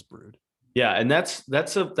was brewed. Yeah, and that's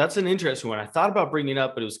an interesting one. I thought about bringing it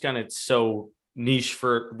up, but it was kind of so niche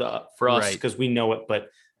for us because we know it. But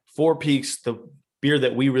Four Peaks, the beer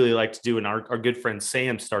that we really like to do, and our good friend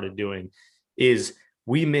Sam started doing, is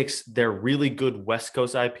we mix their really good West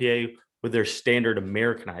Coast IPA with their standard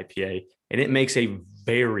American IPA, and it makes a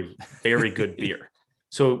very, very good beer.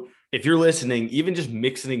 So if you're listening, even just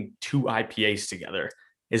mixing two IPAs together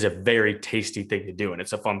is a very tasty thing to do, and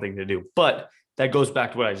it's a fun thing to do. But that goes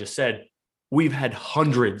back to what I just said. We've had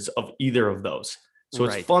hundreds of either of those. So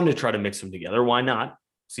it's fun to try to mix them together. Why not?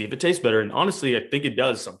 See if it tastes better. And honestly, I think it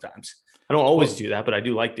does sometimes. I don't always do that, but I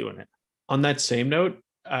do like doing it. On that same note,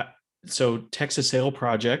 so Texas Ale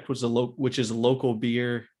Project which is a local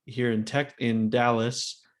beer here in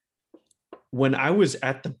Dallas. When I was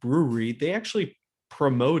at the brewery, they actually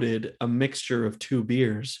promoted a mixture of two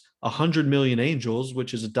beers, 100 Million Angels,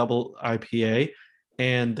 which is a double IPA,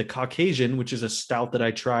 and the Caucasian, which is a stout that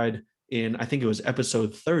I tried in, I think it was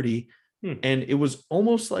episode 30. And it was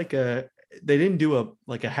almost like they didn't do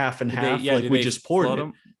a half and half. We just poured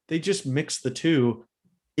it. They just mixed the two.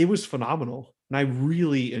 It was phenomenal. And I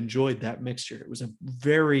really enjoyed that mixture. It was a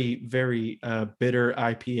very, very bitter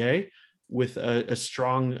IPA with a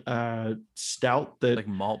strong stout that like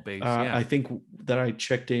malt based. I think that I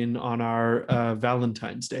checked in on our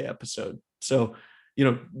Valentine's Day episode. So,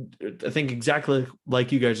 I think exactly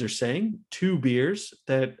like you guys are saying, two beers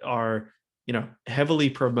that are, heavily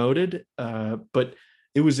promoted, but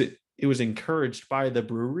it was encouraged by the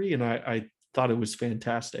brewery, and I thought it was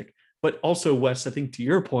fantastic. But also, Wes, I think to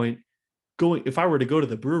your point, if I were to go to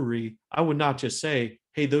the brewery, I would not just say,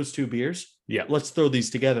 hey, those two beers, let's throw these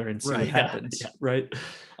together and see what happens. Right.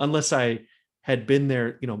 Unless I had been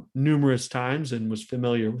there, numerous times and was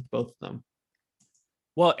familiar with both of them.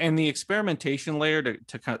 Well, and the experimentation layer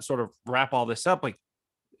to kind of sort of wrap all this up, like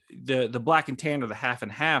the black and tan or the half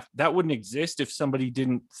and half, that wouldn't exist if somebody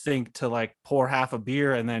didn't think to like pour half a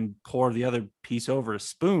beer and then pour the other piece over a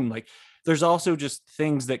spoon. Like there's also just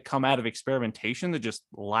things that come out of experimentation that just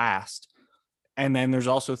last. And then there's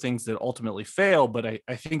also things that ultimately fail. But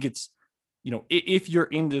I think it's, if you're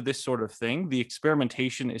into this sort of thing, the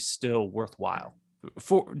experimentation is still worthwhile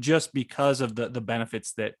just because of the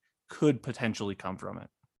benefits that could potentially come from it.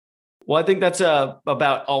 Well, I think that's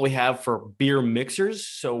about all we have for beer mixers.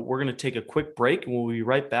 So we're going to take a quick break and we'll be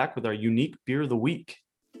right back with our unique beer of the week.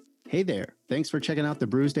 Hey there. Thanks for checking out the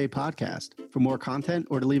Brewsday Podcast. For more content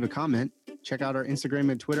or to leave a comment, check out our Instagram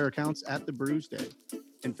and Twitter accounts at the Brewsday.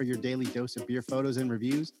 And for your daily dose of beer photos and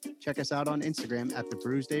reviews, check us out on Instagram at the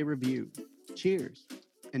Brewsday Review. Cheers.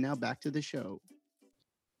 And now back to the show.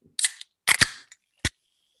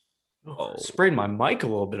 Sprayed my mic a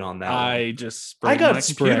little bit on that. I just sprayed got my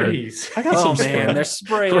sprays. I got some spray. There's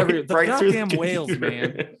spray everywhere. The goddamn through the whales,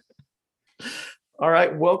 man. All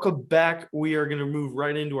right, welcome back. We are going to move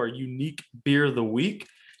right into our unique beer of the week.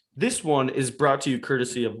 This one is brought to you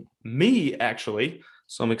courtesy of me, actually.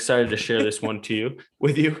 So I'm excited to share this one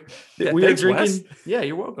with you. We are drinking. Wes. Yeah,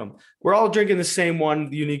 you're welcome. We're all drinking the same one,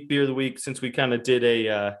 the unique beer of the week, since we kind of did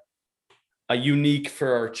a unique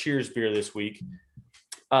for our cheers beer this week.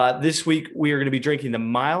 This week, we are going to be drinking the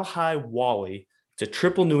Mile High Wally. It's a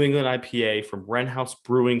triple New England IPA from Wren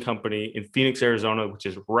Brewing Company in Phoenix, Arizona, which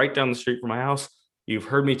is right down the street from my house. You've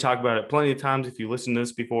heard me talk about it plenty of times if you listened to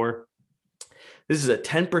this before. This is a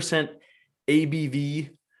 10%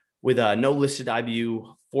 ABV with a no listed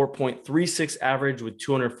IBU, 4.36 average with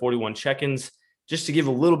 241 check-ins. Just to give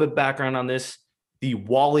a little bit background on this, the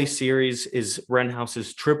Wally series is Wren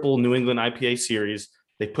House's triple New England IPA series.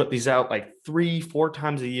 They put these out like 3-4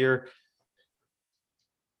 times a year.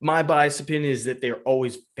 My biased opinion is that they're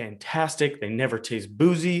always fantastic. They never taste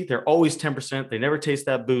boozy. They're always 10%. They never taste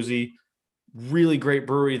that boozy. Really great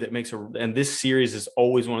brewery that makes and this series is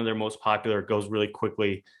always one of their most popular. It goes really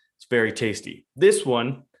quickly. It's very tasty. This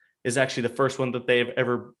one is actually the first one that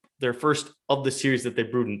their first of the series that they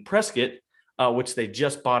brewed in Prescott, which they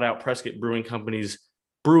just bought out Prescott Brewing Company's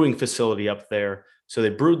brewing facility up there. So they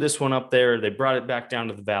brewed this one up there. They brought it back down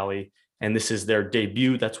to the valley, and this is their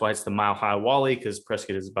debut. That's why it's the Mile High Wally, because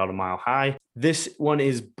Prescott is about a mile high. This one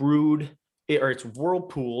is it's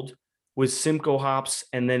whirlpooled with Simcoe hops,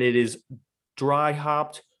 and then it is dry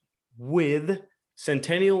hopped with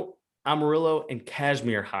Centennial, Amarillo, and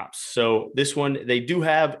Cashmere hops. So this one, they do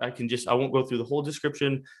have, I won't go through the whole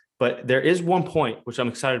description, but there is one point, which I'm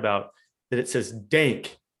excited about, that it says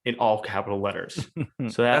dank in all capital letters.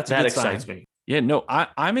 So that excites me. Yeah, no,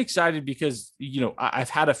 I'm excited because, I've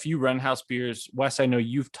had a few Wren House beers. Wes, I know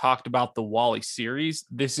you've talked about the Wally series.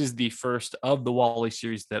 This is the first of the Wally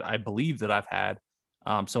series that I believe that I've had.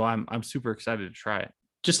 So I'm super excited to try it.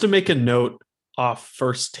 Just to make a note off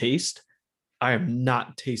first taste, I am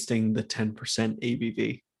not tasting the 10%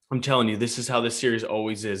 ABV. I'm telling you, this is how this series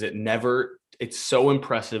always is. It's so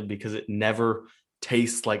impressive because it never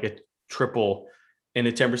tastes like a triple in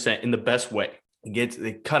a 10% in the best way.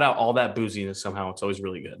 They cut out all that booziness somehow. It's always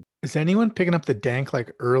really good. Is anyone picking up the dank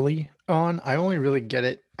like early on? I only really get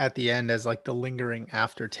it at the end as like the lingering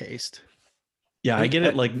aftertaste. Yeah, I get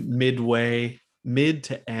it like midway, mid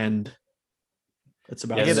to end. That's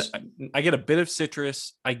about it. I get a bit of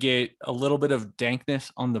citrus. I get a little bit of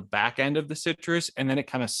dankness on the back end of the citrus, and then it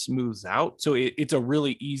kind of smooths out. So it's a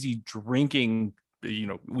really easy drinking.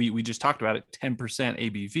 We just talked about it, 10%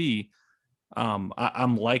 ABV.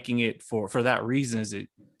 I'm liking it for that reason. Is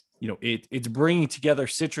it's bringing together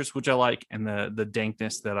citrus, which I like, and the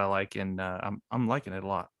dankness that I like, and I'm liking it a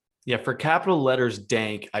lot. Yeah, for capital letters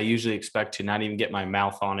dank, I usually expect to not even get my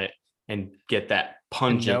mouth on it and get that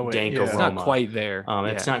pungent dank aroma. It's not quite there.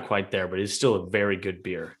 It's not quite there, but it's still a very good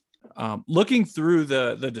beer. Looking through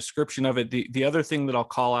the description of it, the other thing that I'll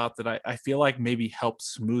call out that I feel like maybe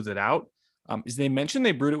helps smooth it out is they mentioned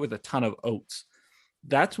they brewed it with a ton of oats.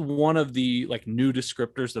 That's one of the like new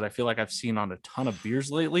descriptors that I feel like I've seen on a ton of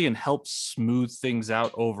beers lately and helps smooth things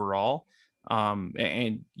out overall.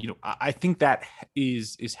 I think that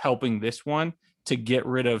is helping this one to get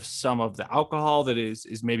rid of some of the alcohol that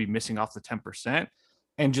is maybe missing off the 10%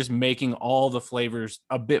 and just making all the flavors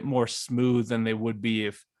a bit more smooth than they would be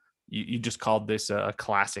if you just called this a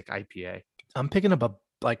classic IPA. I'm picking up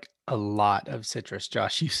a lot of citrus.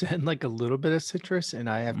 Josh, you said like a little bit of citrus, and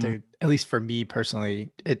I have to, at least for me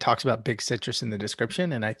personally, it talks about big citrus in the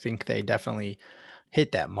description, and I think they definitely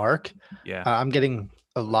hit that mark. Yeah. I'm getting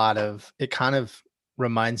a lot of, it kind of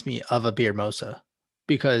reminds me of a beer mosa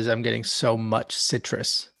because I'm getting so much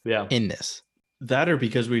citrus in this. That or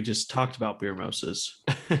because we just talked about beer mosas.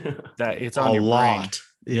 That it's on your lot.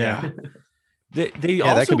 Brain. Yeah. They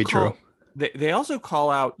also that could be true. They also call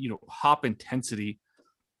out, hop intensity.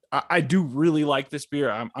 I do really like this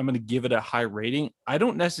beer. I'm going to give it a high rating. I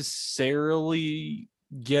don't necessarily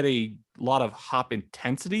get a lot of hop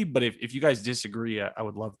intensity, but if you guys disagree, I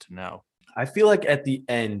would love to know. I feel like at the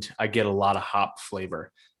end, I get a lot of hop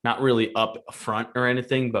flavor, not really up front or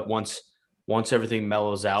anything, but once everything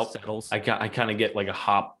mellows out, settles. I kind of get like a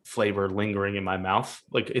hop flavor lingering in my mouth.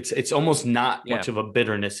 Like it's almost not much of a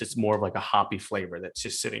bitterness. It's more of like a hoppy flavor that's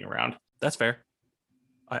just sitting around. That's fair.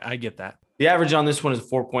 I get that. The average on this one is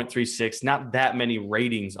 4.36. Not that many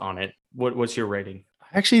ratings on it. What's your rating?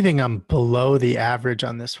 I actually think I'm below the average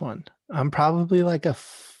on this one. I'm probably like a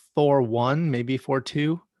 4.1, maybe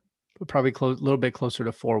 4.2, but probably a little bit closer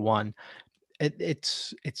to 4.1.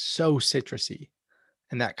 It's so citrusy,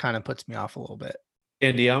 and that kind of puts me off a little bit.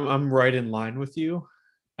 Andy, I'm right in line with you.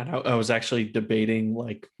 And I was actually debating,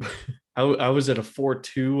 like, I was at a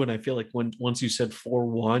 4.2, and I feel like once you said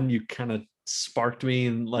 4.1, you kind of sparked me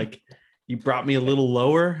and like you brought me a little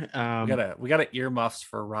lower. We gotta earmuffs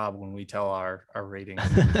for Rob when we tell our ratings.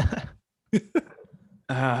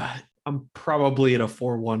 I'm probably at a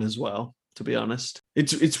 4.1 as well, to be honest.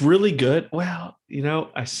 It's really good. Well,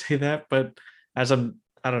 I say that, but I don't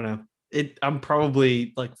know. I'm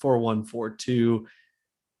probably like 4.1, 4.2.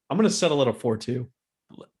 I'm gonna settle at a 4.2.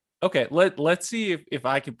 Okay, let's see if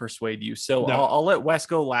I can persuade you. So no. I'll let Wes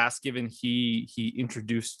go last, given he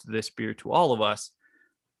introduced this beer to all of us.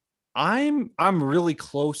 I'm really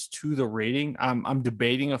close to the rating. I'm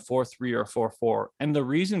debating a 4.3 or a 4.4, and the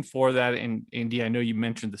reason for that, and Andy, I know you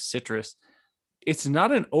mentioned the citrus. It's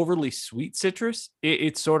not an overly sweet citrus.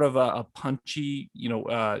 It's sort of a punchy.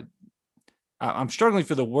 I'm struggling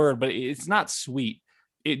for the word, but it's not sweet.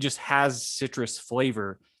 It just has citrus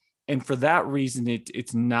flavor. And for that reason,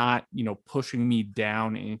 it's not, pushing me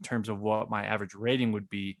down in terms of what my average rating would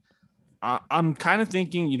be. I'm kind of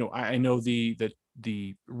thinking, I know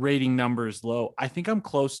the rating number is low. I think I'm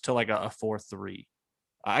close to like a 4.3.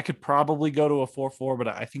 I could probably go to a 4.4, but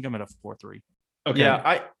I think I'm at a 4.3. Okay.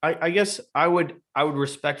 Yeah, I guess I would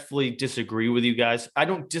respectfully disagree with you guys. I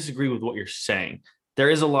don't disagree with what you're saying. There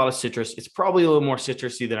is a lot of citrus. It's probably a little more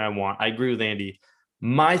citrusy than I want. I agree with Andy.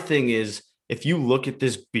 My thing is, if you look at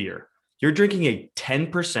this beer, you're drinking a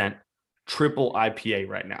 10% triple IPA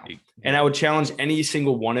right now. And I would challenge any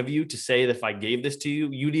single one of you to say that if I gave this to you,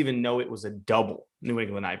 you'd even know it was a double New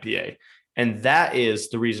England IPA. And that is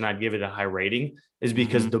the reason I'd give it a high rating, is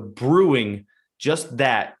because the brewing, just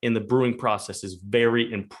that in the brewing process, is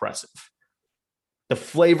very impressive. The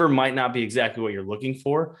flavor might not be exactly what you're looking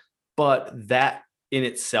for, but that in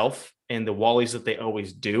itself and the Wallies that they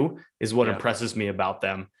always do is what impresses me about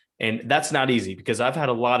them. And that's not easy because I've had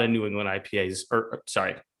a lot of New England IPAs,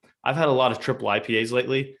 I've had a lot of triple IPAs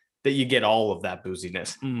lately that you get all of that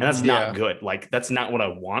booziness. And that's not good. Like, that's not what I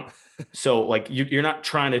want. So like you're not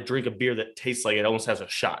trying to drink a beer that tastes like it almost has a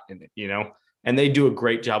shot in it, you know? And they do a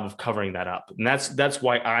great job of covering that up. And that's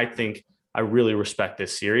why I think I really respect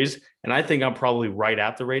this series. And I think I'm probably right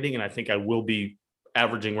at the rating. And I think I will be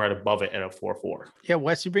averaging right above it at a 4.4. Yeah,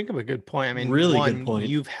 Wes, you bring up a good point. I mean, Really good point.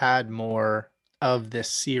 You've had more of this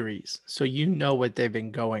series, so you know what they've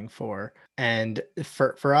been going for. And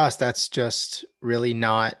for us, that's just really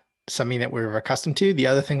not something that we're accustomed to. The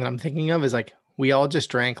other thing that I'm thinking of is like we all just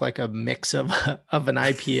drank like a mix of an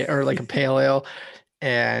IPA or like a pale ale.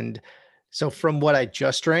 And so from what I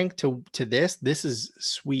just drank to this is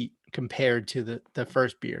sweet compared to the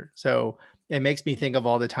first beer. So it makes me think of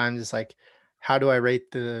all the times it's like, how do I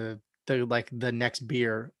rate the next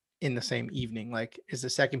beer in the same evening? Like, is the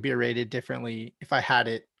second beer rated differently if I had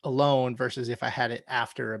it alone versus if I had it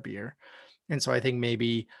after a beer? And so I think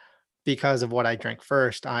maybe because of what I drank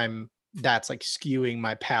first, that's like skewing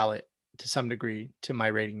my palate to some degree to my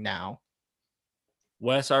rating now.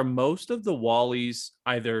 Wes, are most of the Wallies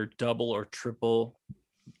either double or triple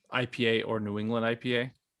IPA or New England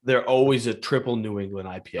IPA? They're always a triple New England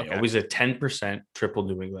IPA, Okay. always a 10% triple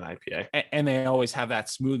New England IPA. And they always have that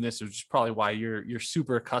smoothness, which is probably why you're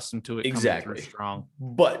super accustomed to it. Exactly. Coming through strong.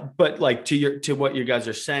 But like to what you guys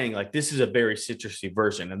are saying, like this is a very citrusy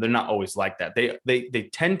version, and they're not always like that. They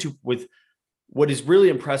tend to, with what is really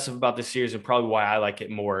impressive about this series, and probably why I like it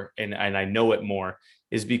more and I know it more,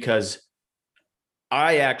 is because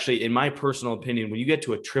I actually, in my personal opinion, when you get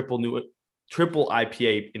to a triple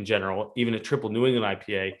IPA in general, even a triple New England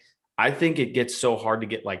IPA, I think it gets so hard to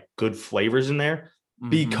get like good flavors in there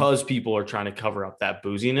because people are trying to cover up that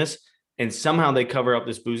booziness, and somehow they cover up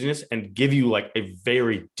this booziness and give you like a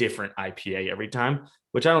very different IPA every time,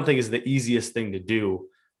 which I don't think is the easiest thing to do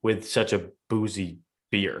with such a boozy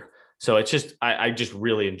beer. So it's just, I just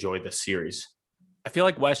really enjoyed this series. I feel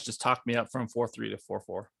like Wes just talked me up from 4.3 to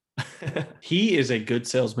 4.4. He is a good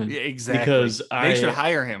salesman. Yeah, exactly. Because they should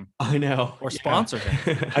hire him. I know. Or sponsor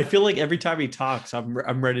him. I feel like every time he talks, I'm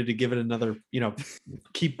ready to give it another,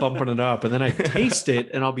 keep bumping it up. And then I taste it,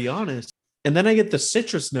 and I'll be honest. And then I get the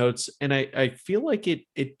citrus notes, and I feel like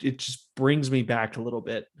it just brings me back a little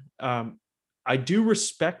bit. I do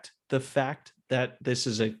respect the fact that this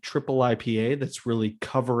is a triple IPA that's really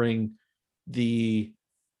covering the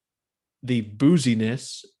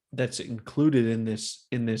booziness that's included in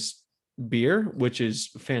this beer, which is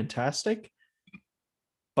fantastic.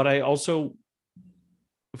 But I also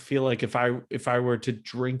feel like if I were to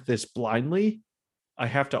drink this blindly, I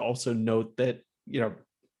have to also note that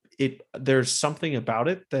there's something about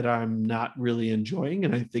it that I'm not really enjoying,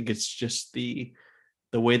 and I think it's just the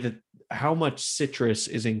way that how much citrus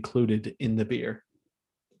is included in the beer.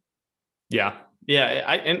 Yeah.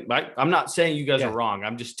 I'm not saying you guys are wrong.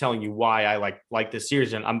 I'm just telling you why I like this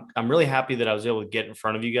series, and I'm really happy that I was able to get in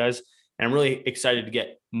front of you guys, and I'm really excited to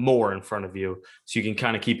get more in front of you so you can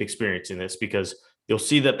kind of keep experiencing this, because you'll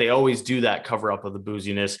see that they always do that cover up of the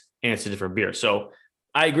booziness, and it's a different beer. So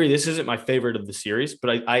I agree, this isn't my favorite of the series,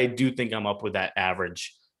 but I do think I'm up with that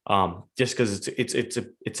average, just because it's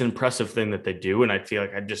an impressive thing that they do, and I feel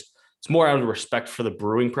like it's more out of respect for the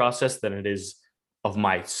brewing process than it is of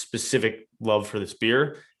my specific love for this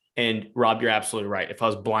beer. And Rob, you're absolutely right. If I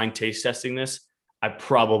was blind taste testing this, I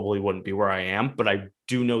probably wouldn't be where I am, but I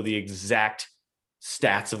do know the exact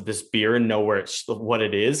stats of this beer and know what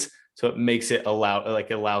it is. So it makes it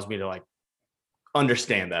allows me to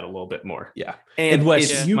understand that a little bit more. Yeah. And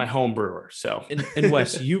Wes, it's my home brewer. So, and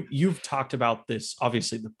Wes, you've talked about this,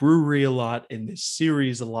 obviously the brewery a lot, in this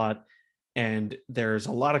series a lot, and there's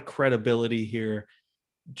a lot of credibility here.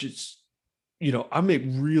 Just,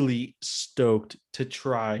 I'm really stoked to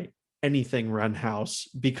try anything Wren House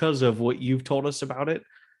because of what you've told us about it.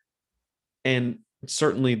 And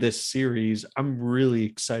certainly this series, I'm really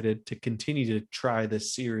excited to continue to try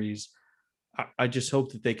this series. I just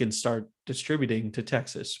hope that they can start distributing to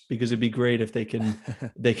Texas, because it'd be great if they can,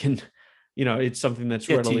 it's something that's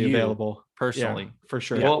readily available. Personally, for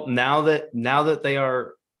sure. Well, now that they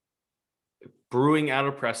are brewing out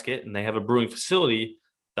of Prescott and they have a brewing facility,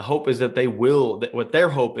 the hope is that what their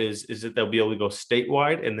hope is that they'll be able to go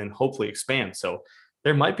statewide and then hopefully expand. So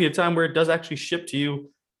there might be a time where it does actually ship to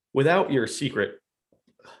you without your secret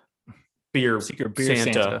beer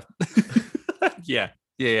Santa. Yeah.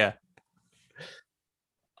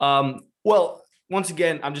 Well, once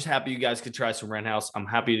again, I'm just happy you guys could try some Wren House. I'm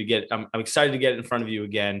excited to get it in front of you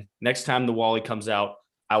again. Next time the Wally comes out,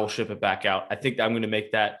 I will ship it back out. I think I'm going to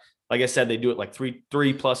make that. Like I said, they do it like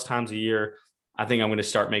three plus times a year. I think I'm going to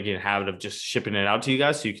start making a habit of just shipping it out to you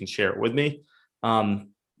guys so you can share it with me.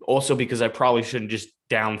 Also, because I probably shouldn't just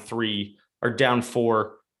down 3 or down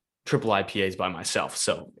 4 triple IPAs by myself.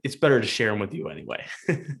 So it's better to share them with you anyway.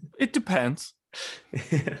 It depends.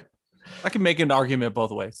 I can make an argument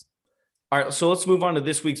both ways. All right, so let's move on to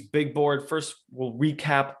this week's big board. First, we'll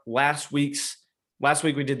recap last week's. Last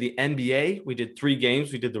week we did the NBA. We did 3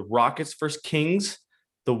 games. We did the Rockets versus Kings,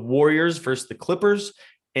 the Warriors versus the Clippers,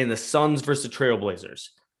 and the Suns versus the Trailblazers.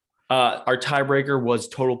 Our tiebreaker was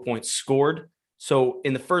total points scored. So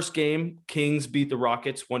in the first game, Kings beat the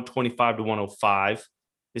Rockets 125-105.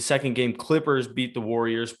 The second game, Clippers beat the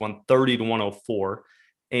Warriors 130-104.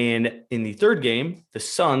 And in the third game, the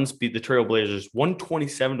Suns beat the Trailblazers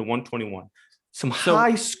 127-121. Some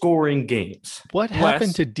high-scoring games. What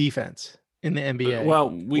happened to defense in the NBA? Well,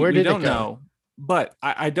 we don't know. But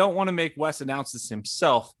I don't want to make Wes announce this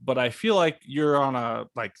himself, but I feel like you're on a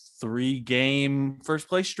 3-game first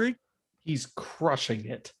place streak. He's crushing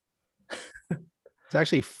it. It's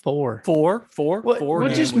actually 4. We'll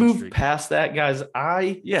just move past that, guys.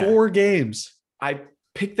 4 games. I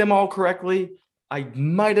picked them all correctly. I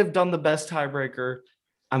might have done the best tiebreaker.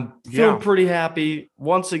 I'm feeling pretty happy.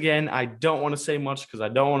 Once again, I don't want to say much because I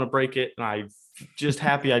don't want to break it. And I'm just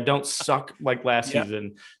happy I don't suck like last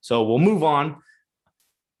season. So we'll move on.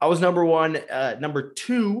 I was number 1. Number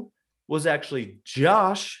 2 was actually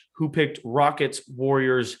Josh, who picked Rockets,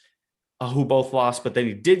 Warriors, who both lost, but then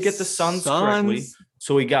he did get the Suns correctly.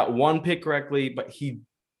 So he got 1 pick correctly,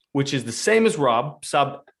 which is the same as Rob.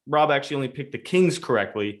 Rob actually only picked the Kings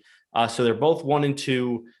correctly. So they're both 1 and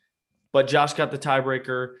 2, but Josh got the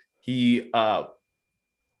tiebreaker.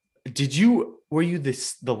 Were you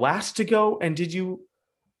the last to go? And did you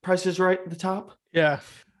prices right at the top? Yeah.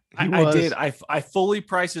 I did. I fully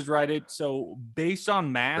prices righted. So based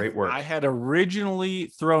on math, great work. I had originally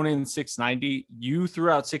thrown in 690. You threw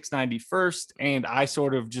out 690 first, and I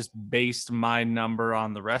sort of just based my number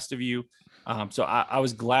on the rest of you. So I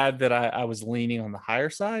was glad that I was leaning on the higher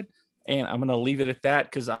side, and I'm going to leave it at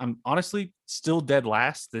that because I'm honestly still dead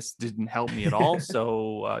last. This didn't help me at all.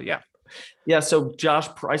 So Yeah. So Josh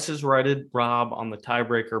prices righted Rob on the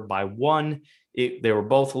tiebreaker by 1. They were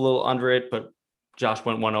both a little under it, but Josh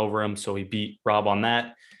went 1 over him, so he beat Rob on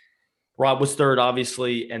that. Rob was third,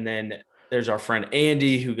 obviously, and then there's our friend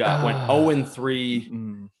Andy, who went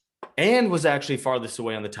 0-3 and was actually farthest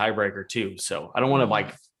away on the tiebreaker too. So I don't want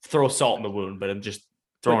to throw salt in the wound, but I'm just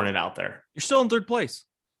throwing it out there. You're still in third place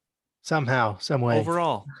somehow, some way.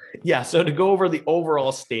 Overall. Yeah. So to go over the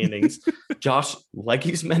overall standings, Josh, like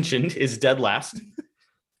he's mentioned, is dead last.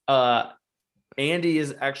 Andy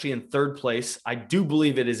is actually in third place. I do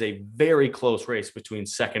believe it is a very close race between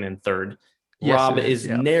second and third. Yes, Rob is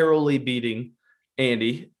narrowly beating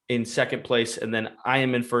Andy in second place, and then I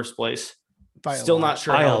am in first place. Still not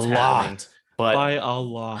sure how it's happening, but by a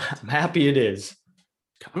lot. I'm happy it is.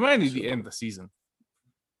 We might need to end the season.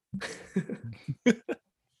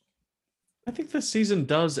 I think the season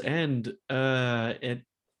does end.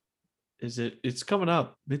 It's coming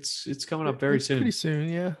up. It's coming up very soon. Pretty soon,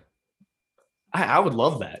 yeah. I would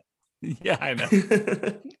love that. Yeah, I know.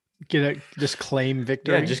 Just claim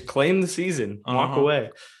victory. Yeah, just claim the season. Walk away.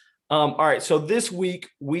 All right. So this week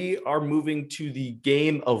we are moving to the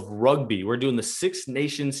game of rugby. We're doing the Six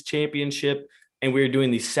Nations Championship, and we're doing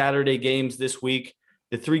the Saturday games this week.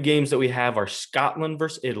 The 3 games that we have are Scotland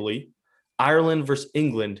versus Italy, Ireland versus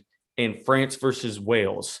England, and France versus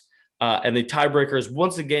Wales. And the tiebreaker is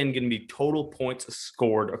once again going to be total points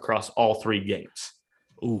scored across all 3 games.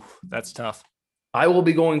 Ooh, that's tough. I will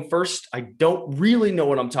be going first. I don't really know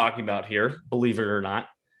what I'm talking about here, believe it or not,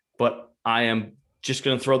 but I am just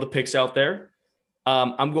going to throw the picks out there.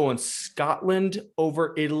 I'm going Scotland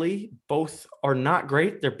over Italy. Both are not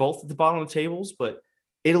great. They're both at the bottom of the tables, but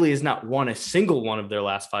Italy has not won a single one of their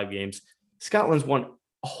last 5 games. Scotland's won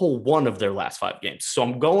a whole one of their last 5 games. So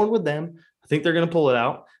I'm going with them. I think they're going to pull it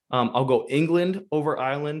out. I'll go England over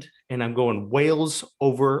Ireland, and I'm going Wales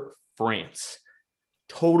over France.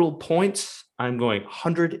 Total points, I'm going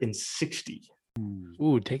 160.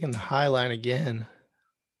 Ooh, taking the high line again.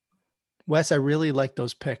 Wes, I really like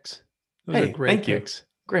those picks. Those are great picks.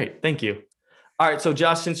 Great. Thank you. All right. So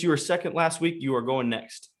Josh, since you were second last week, you are going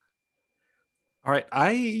next. All right.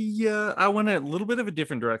 I went a little bit of a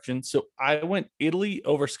different direction. So I went Italy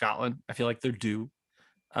over Scotland. I feel like they're due.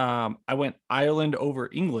 I went Ireland over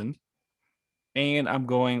England, and I'm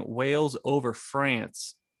going Wales over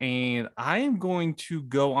France. And I am going to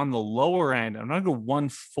go on the lower end. I'm going to go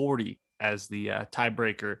 140 as the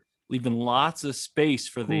tiebreaker, leaving lots of space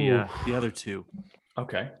for the other 2.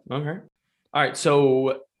 Okay. All right.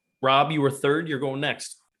 So, Rob, you were third. You're going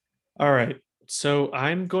next. All right. So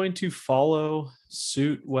I'm going to follow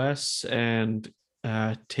suit Wes and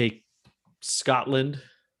take Scotland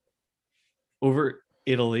over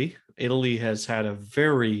Italy. Italy has had a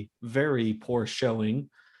very, very poor showing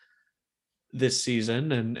this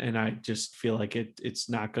season, and I just feel like they're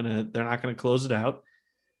not gonna close it out.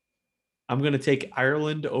 I'm gonna take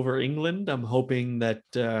Ireland over England. I'm hoping that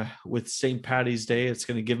with St. Patty's Day, it's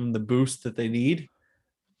gonna give them the boost that they need.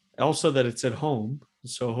 Also, that it's at home,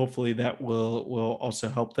 so hopefully that will also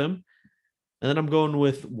help them. And then I'm going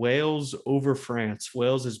with Wales over France.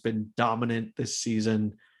 Wales has been dominant this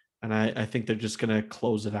season, and I think they're just going to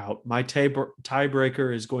close it out. My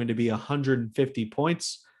tiebreaker is going to be 150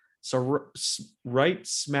 points. So right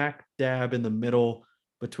smack dab in the middle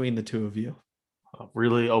between the two of you.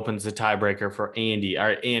 Really opens the tiebreaker for Andy. All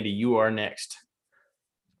right, Andy, you are next.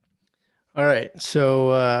 All right.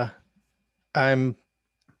 So I'm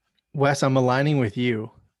aligning with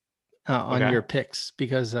you on your picks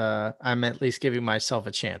because I'm at least giving myself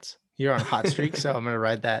a chance. You're on a hot streak, so I'm gonna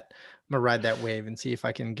ride that. I'm gonna ride that wave and see if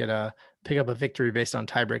I can pick up a victory based on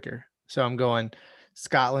tiebreaker. So I'm going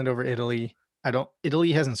Scotland over Italy.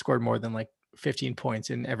 Italy hasn't scored more than like 15 points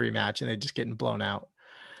in every match, and they're just getting blown out.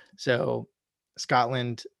 So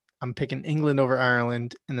Scotland. I'm picking England over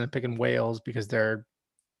Ireland, and then I'm picking Wales because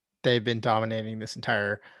they've been dominating this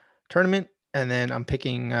entire tournament. And then I'm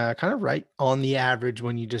picking kind of right on the average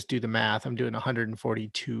when you just do the math. I'm doing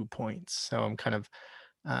 142 points. So I'm kind of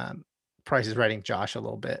Price is writing Josh a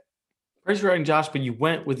little bit. Price is writing Josh, but you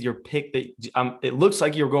went with your pick that it looks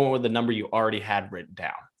like you're going with the number you already had written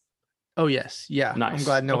down. Oh, yes. Yeah. Nice. I'm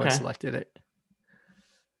glad no one selected it.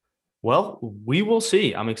 Well, we will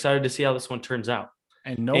see. I'm excited to see how this one turns out.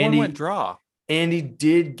 And no one went draw. Andy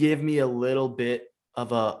did give me a little bit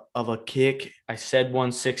of a kick. I said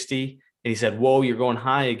 160, and he said, "Whoa, you're going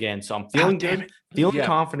high again." So I'm feeling good, feeling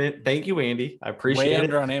confident. Thank you, Andy. I appreciate it. Way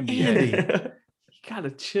under on NBA. Andy, you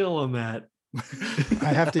gotta chill on that.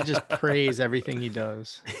 I have to just praise everything he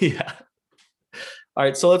does. Yeah. All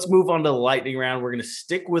right, so let's move on to the lightning round. We're going to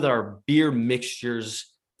stick with our beer mixtures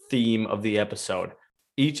theme of the episode.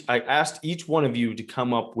 I asked each one of you to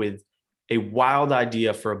come up with a wild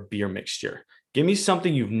idea for a beer mixture. Give me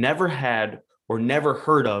something you've never had or never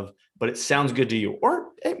heard of, but it sounds good to you.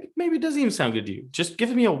 Or maybe it doesn't even sound good to you. Just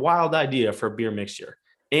give me a wild idea for a beer mixture.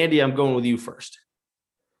 Andy, I'm going with you first.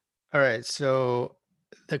 All right, so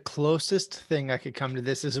the closest thing I could come to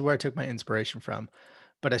this is where I took my inspiration from,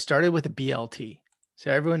 but I started with a BLT. So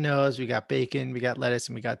everyone knows we got bacon, we got lettuce,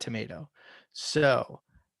 and we got tomato. So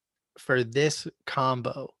for this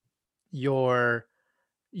combo, your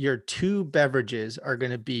two beverages are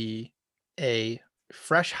going to be a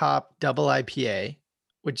fresh hop double IPA,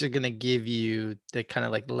 which is going to give you the kind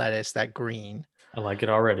of like lettuce, that green. I like it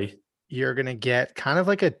already. You're going to get kind of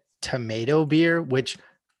like a tomato beer, which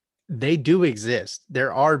they do exist.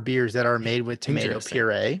 There are beers that are made with tomato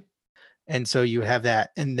puree. And so you have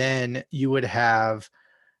that. And then you would have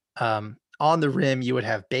on the rim, you would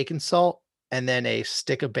have bacon salt and then a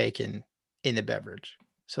stick of bacon in the beverage.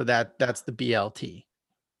 So that's the BLT.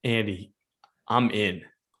 Andy, I'm in.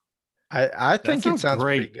 I think it sounds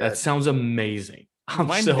great. That sounds amazing.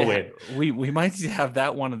 I'm so in. We might have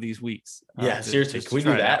that one of these weeks. Yeah, seriously. Can we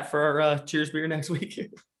do that for our Cheers beer next week?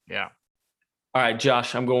 Yeah. All right,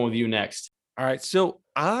 Josh, I'm going with you next. All right. So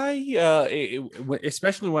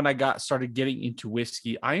especially when I started getting into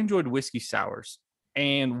whiskey, I enjoyed whiskey sours.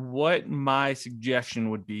 And what my suggestion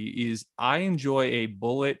would be is I enjoy a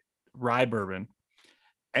Bullet rye bourbon.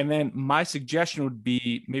 And then my suggestion would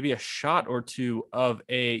be maybe a shot or two of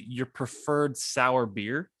your preferred sour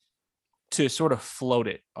beer to sort of float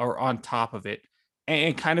it or on top of it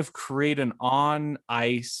and kind of create an on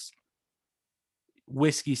ice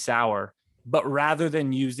whiskey sour. But rather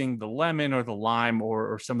than using the lemon or the lime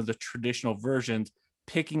or some of the traditional versions,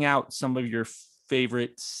 picking out some of your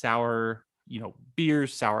favorite sour,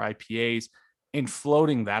 beers, sour IPAs, and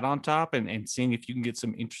floating that on top and seeing if you can get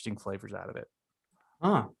some interesting flavors out of it.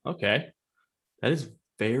 Okay. That is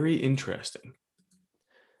very interesting.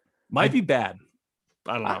 Might be bad.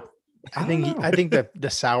 I don't know. I think that the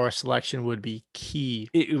sour selection would be key.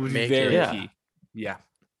 It would be very key. Yeah.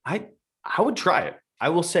 I would try it. I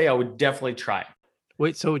will say I would definitely try it.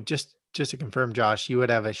 Wait, so just to confirm, Josh, you would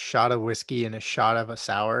have a shot of whiskey and a shot of a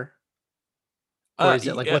sour? Or is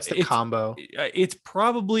it like, what's the combo? It's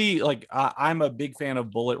probably like, I'm a big fan of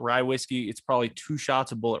Bullet rye whiskey. It's probably 2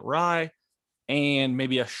 shots of Bullet rye and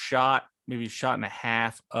maybe a shot and a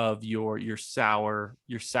half of your sour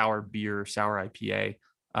beer, sour IPA.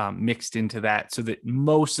 mixed into that, so that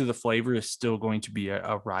most of the flavor is still going to be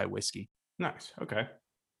a rye whiskey. Nice. Okay.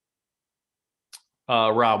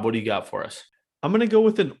 Rob, what do you got for us? I'm gonna go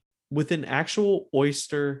with an actual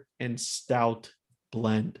oyster and stout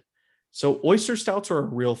blend. So oyster stouts are a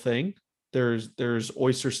real thing. There's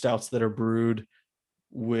oyster stouts that are brewed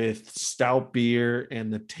with stout beer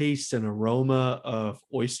and the taste and aroma of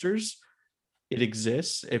oysters. It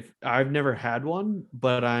exists. If I've never had one,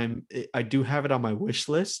 but I do have it on my wish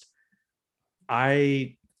list.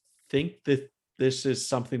 I think that this is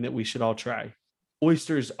something that we should all try.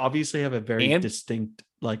 Oysters obviously have a very distinct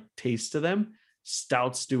taste to them.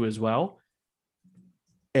 Stouts do as well.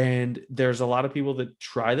 And there's a lot of people that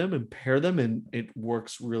try them and pair them, and it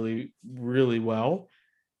works really, really well.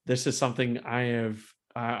 This is something I'm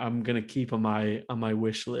going to keep on my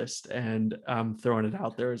wish list, and I'm throwing it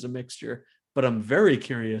out there as a mixture, but I'm very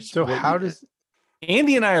curious. So does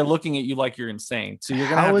Andy and I are looking at you like you're insane. So you're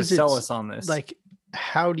going to have to sell us on this. Like,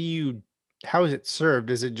 how is it served?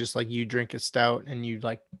 Is it just like you drink a stout and you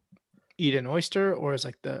eat an oyster, or is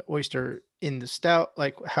the oyster in the stout?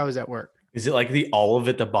 Like, how does that work? Is it like the olive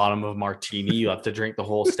at the bottom of martini? You have to drink the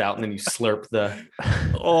whole stout and then you slurp the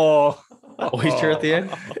oyster at the end?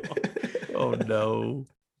 Oh no.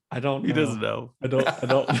 I don't know. He doesn't know. I don't.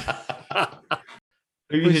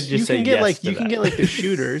 Maybe you should just say can get yes you can get the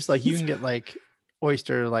shooters. You can get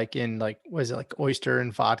oyster in what is it, oyster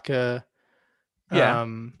and vodka? Yeah.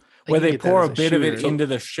 Where they pour a bit of it into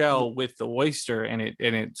the shell with the oyster and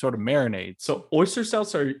it sort of marinates. So oyster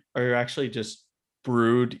stouts are actually just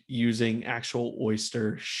brewed using actual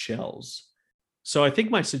oyster shells. So I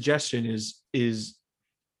think my suggestion is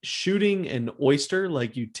shooting an oyster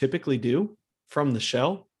like you typically do from the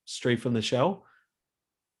shell, straight from the shell,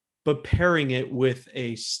 but pairing it with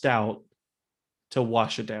a stout to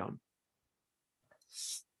wash it down.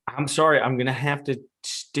 I'm sorry, I'm going to have to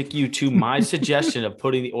stick you to my suggestion of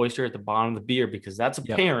putting the oyster at the bottom of the beer, because that's a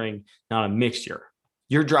pairing, not a mixture.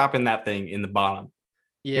 You're dropping that thing in the bottom.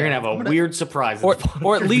 Yeah, you're going to have a weird surprise.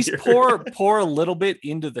 Or at least pour a little bit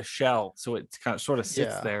into the shell so it kind of sort of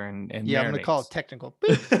sits there and marinates. I'm going to call it technical.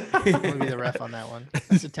 I'm going to be the ref on that one.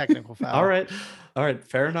 It's a technical foul. All right.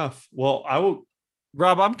 Fair enough. Well, I will.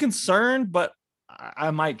 Rob, I'm concerned, but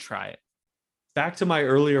I might try it. Back to my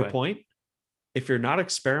earlier point. If you're not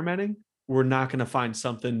experimenting, we're not going to find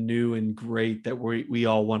something new and great that we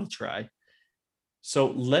all want to try.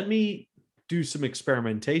 So let me do some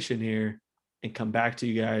experimentation here and come back to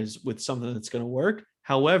you guys with something that's going to work.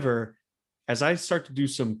 However, as I start to do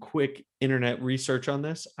some quick internet research on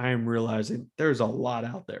this, I am realizing there's a lot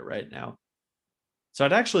out there right now. So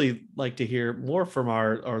I'd actually like to hear more from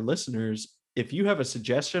our listeners. If you have a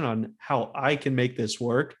suggestion on how I can make this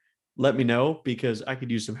work, let me know, because I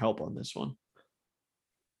could use some help on this one.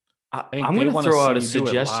 I'm going to throw out a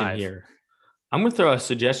suggestion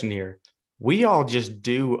here. We all just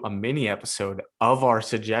do a mini episode of our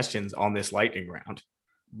suggestions on this lightning round.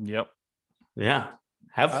 Yep. Yeah.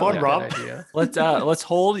 Have fun, Rob. Let's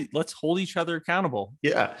hold each other accountable.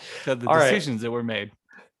 Yeah. To the decisions that were made.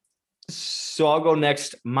 So I'll go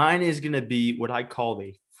next. Mine is going to be what I call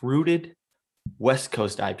the fruited West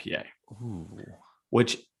Coast IPA. Ooh.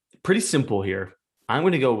 Which, pretty simple here. I'm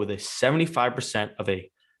going to go with a 75% of a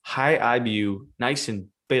high IBU, nice and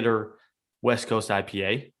bitter West Coast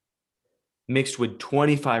IPA mixed with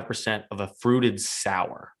 25% of a fruited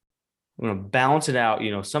sour. I'm going to balance it out.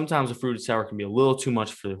 Sometimes a fruited sour can be a little too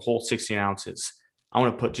much for the whole 16 ounces. I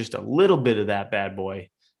want to put just a little bit of that bad boy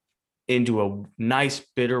into a nice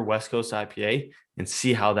bitter West Coast IPA and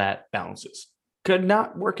see how that balances. Could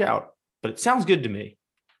not work out, but it sounds good to me.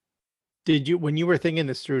 When you were thinking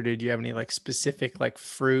this through, did you have any specific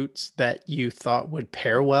fruits that you thought would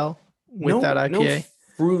pair well with that IPA? No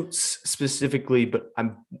fruits specifically, but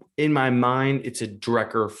in my mind, it's a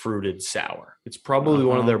Drecker fruited sour. It's probably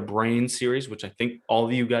one of their Brain series, which I think all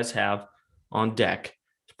of you guys have on deck.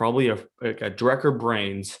 It's probably a Drecker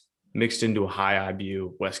Brains mixed into a high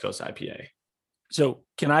IBU West Coast IPA. So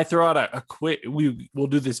can I throw out a quick, we'll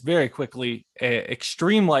do this very quickly,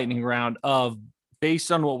 extreme lightning round of,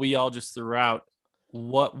 based on what we all just threw out,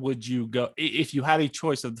 what would you go, if you had a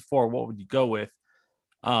choice of the four, what would you go with?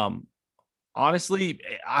 Honestly,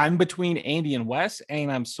 I'm between Andy and Wes,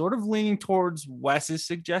 and I'm sort of leaning towards Wes's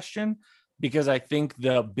suggestion, because I think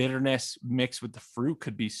the bitterness mixed with the fruit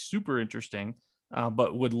could be super interesting.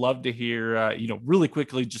 But would love to hear, really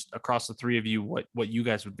quickly, just across the three of you, what you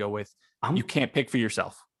guys would go with. You can't pick for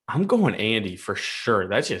yourself. I'm going Andy for sure.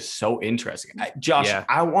 That's just so interesting. Josh, yeah.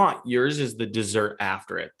 I want yours as the dessert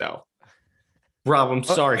after it, though. Rob, I'm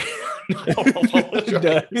sorry.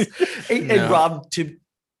 And Rob, to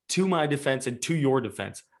to my defense and to your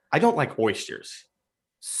defense, I don't like oysters.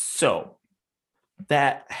 So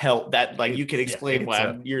that helped. That like you can explain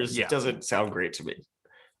why yours doesn't sound great to me.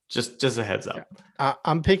 Just a heads up.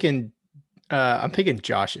 I'm picking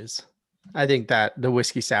Josh's. I think that the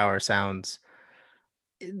whiskey sour sounds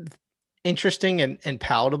interesting and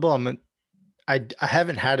palatable. I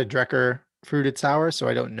haven't had a Drecker fruited sour, so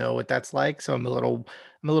I don't know what that's like. So I'm a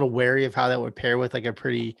little wary of how that would pair with like a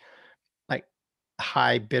pretty like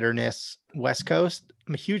high bitterness West Coast.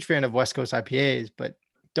 I'm a huge fan of West Coast IPAs, but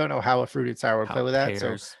don't know how a fruited sour would play with that.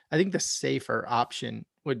 So I think the safer option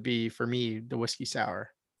would be for me the whiskey sour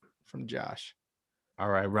from Josh. All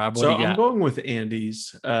right, Rob. What So do you got? I'm going with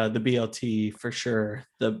Andy's, the BLT for sure.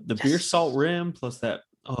 The beer salt rim plus that.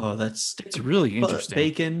 Oh, it's really interesting.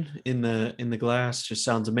 Bacon in the glass just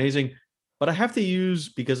sounds amazing. But I have to use,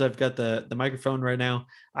 because I've got the microphone right now,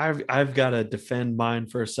 I've got to defend mine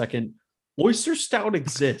for a second. Oyster Stout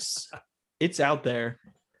exists. It's out there.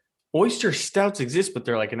 Oyster Stouts exist, but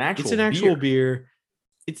they're like an actual. It's an actual beer.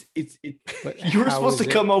 You were supposed to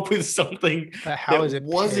come up with something that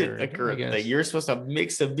wasn't a correct thing. You're supposed to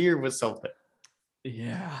mix a beer with something.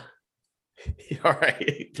 Yeah. All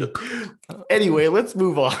right. Anyway, let's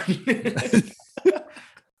move on.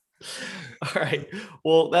 All right.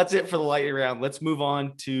 Well, that's it for the lightning round. Let's move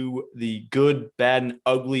on to the good, bad, and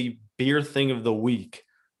ugly beer thing of the week.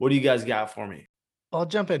 What do you guys got for me? I'll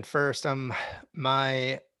jump in first.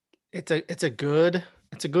 It's a good,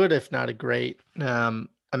 if not a great.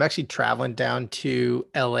 I'm actually traveling down to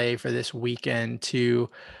LA for this weekend to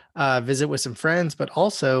visit with some friends, but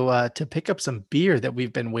also to pick up some beer that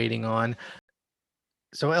we've been waiting on.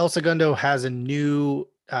 So El Segundo has a new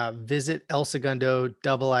Visit El Segundo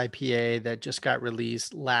double IPA that just got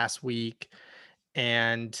released last week.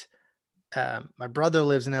 And my brother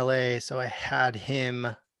lives in LA, so I had him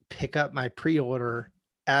pick up my pre-order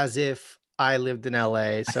as if I lived in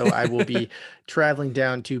LA. So I will be traveling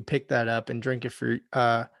down to pick that up and drink a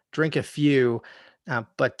few.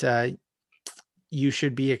 But you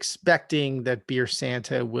should be expecting that Beer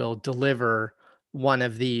Santa will deliver one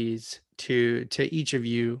of these to each of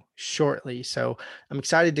you shortly. So I'm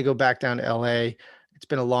excited to go back down to LA. It's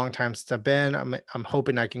been a long time since I've been. I'm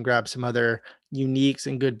hoping I can grab some other uniques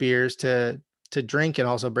and good beers to drink and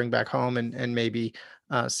also bring back home and maybe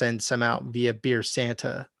send some out via Beer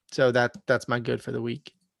Santa. So that's my good for the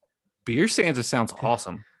week. Beer Santa sounds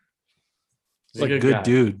awesome. He's like a good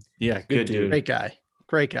dude. Yeah, good dude.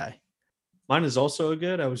 Great guy. Mine is also a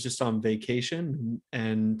good. I was just on vacation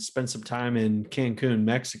and spent some time in Cancun,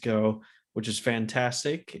 Mexico, which is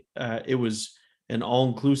fantastic. It was an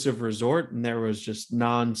all-inclusive resort, and there was just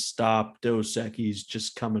nonstop Dos Equis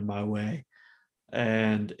just coming my way.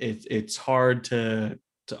 And it's hard to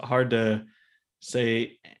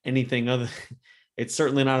say anything other. It's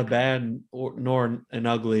certainly not a bad nor an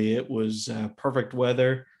ugly. It was perfect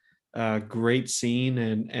weather. Great scene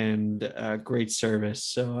and great service.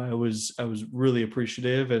 So I was really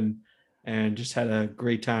appreciative and just had a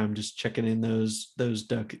great time just checking in those Dos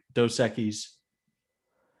Equis.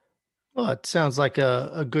 Well, it sounds like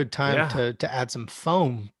a good time to add some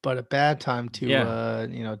foam, but a bad time to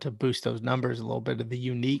to boost those numbers a little bit of the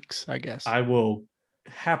uniques, I guess. I will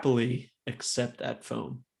happily accept that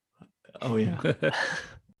foam. Oh yeah.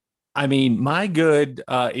 I mean, my good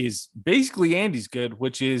is basically Andy's good,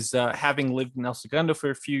 which is having lived in El Segundo for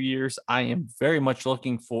a few years. I am very much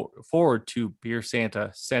looking forward to Beer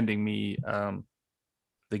Santa sending me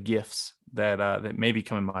the gifts that may be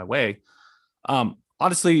coming my way.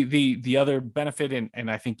 Honestly, the other benefit,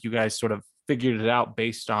 and I think you guys sort of figured it out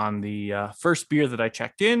based on the first beer that I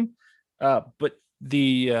checked in, but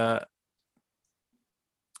the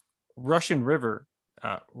Russian River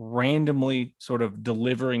randomly sort of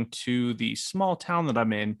delivering to the small town that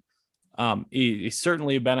I'm in is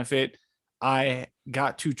certainly a benefit. I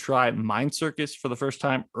got to try Mind Circus for the first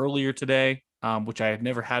time earlier today, which I had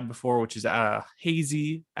never had before, which is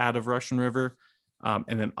hazy out of Russian River.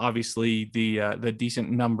 And then obviously the decent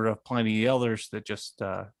number of Pliny the Elders that just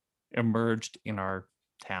emerged in our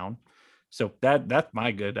town. So that's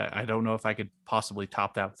my good. I don't know if I could possibly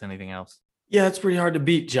top that with anything else. Yeah, it's pretty hard to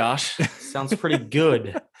beat, Josh. Sounds pretty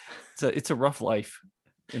good. It's a rough life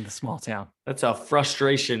in the small town. That's a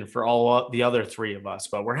frustration for all the other three of us,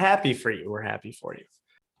 but we're happy for you. We're happy for you.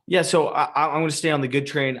 Yeah, so I'm going to stay on the good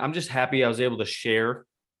train. I'm just happy I was able to share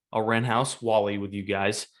a Wren House Wally with you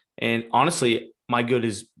guys. And honestly, my good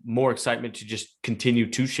is more excitement to just continue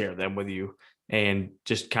to share them with you and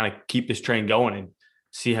just kind of keep this train going and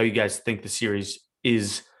see how you guys think the series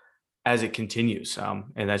is as it continues.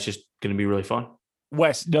 And that's just going to be really fun.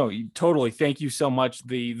 Wes, no, totally. Thank you so much.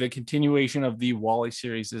 The continuation of the Wally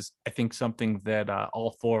series is, I think, something that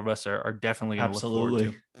all four of us are definitely going to look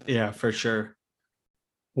forward to. Yeah, for sure.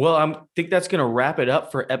 Well, I think that's going to wrap it up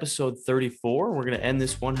for episode 34. We're going to end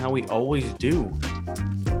this one how we always do.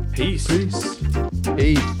 Peace.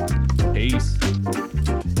 Peace.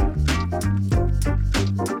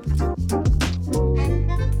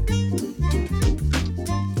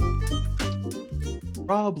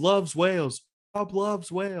 Rob loves whales. Rob loves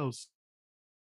whales.